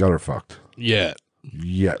gutter fucked Yet.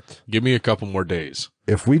 yet. Give me a couple more days.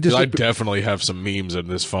 If we 'Cause I just, definitely have some memes in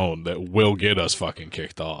this phone that will get us fucking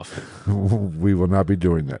kicked off. we will not be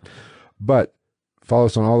doing that. But follow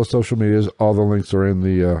us on all the social medias. All the links are in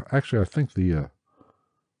the, actually, I think the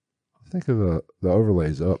overlay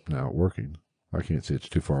is up now, working. I can't see. It's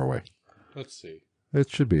too far away. Let's see. It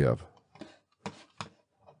should be up.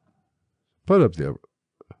 Put up the,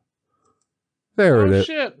 there it is.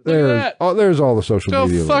 Shit. Look at that. Oh, there's all the social Go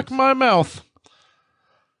media fuck links. my mouth.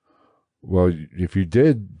 Well, if you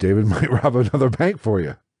did, David might rob another bank for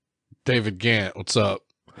you. David Gant, what's up?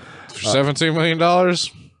 For $17 million,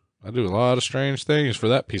 I do a lot of strange things for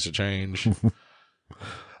that piece of change.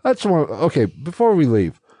 That's one. Okay, before we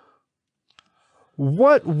leave,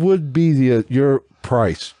 what would be your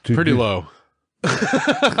price? Pretty low.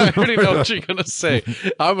 I already know what you're gonna say.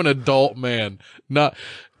 I'm an adult man. Not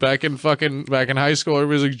back in high school.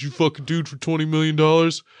 Everybody's like, "You fucking dude for $20 million?"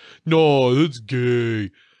 No, that's gay.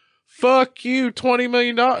 Fuck you, $20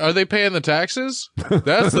 million. Are they paying the taxes?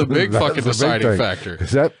 That's the big That's fucking the big deciding thing. factor.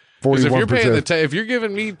 Is that Because 41%? if you're paying if you're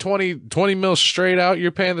giving me 20 mil straight out, you're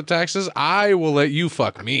paying the taxes. I will let you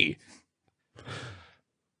fuck me.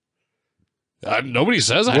 Nobody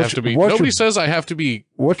says I have to be. Nobody says I have to be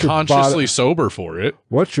what's your consciously sober for it.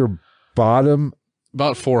 What's your bottom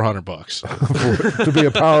About $400. to be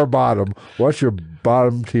a power bottom? What's your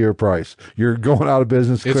bottom tier price? You're going out of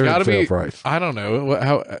business. It's got to sale be. price. I don't know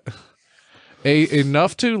how.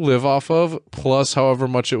 Enough to live off of, plus however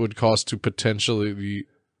much it would cost to potentially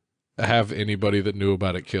have anybody that knew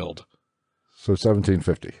about it killed. So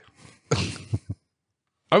 $1,750.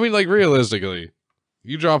 I mean, like realistically,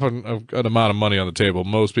 you drop an amount of money on the table,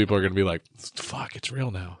 most people are going to be like, "Fuck, it's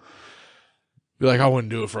real now." Be like, "I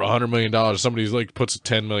wouldn't do it for $100 million." Somebody's like puts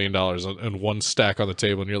 $10 million in one stack on the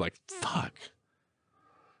table, and you're like, "Fuck,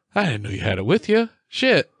 I didn't know you had it with you."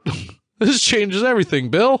 Shit, this changes everything,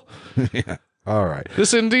 Bill. Yeah. All right.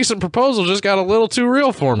 This indecent proposal just got a little too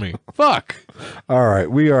real for me. Fuck. All right.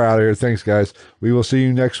 We are out of here. Thanks, guys. We will see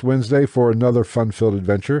you next Wednesday for another fun-filled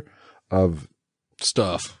adventure of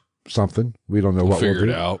Stuff. something. We don't know We'll what we'll figure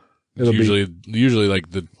do. it out. It'll It's usually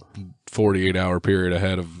like the 48-hour period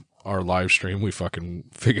ahead of our live stream, we fucking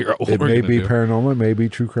figure out what It we're may gonna be do. paranormal, it may be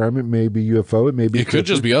true crime, it may be UFO, it may be. It could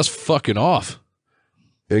just be us fucking off.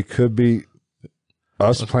 It could be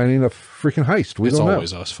us planning a freaking heist. We It's don't know.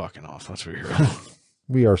 always us fucking off. That's for real.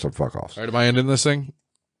 We are some fuck offs. All right, am I ending this thing?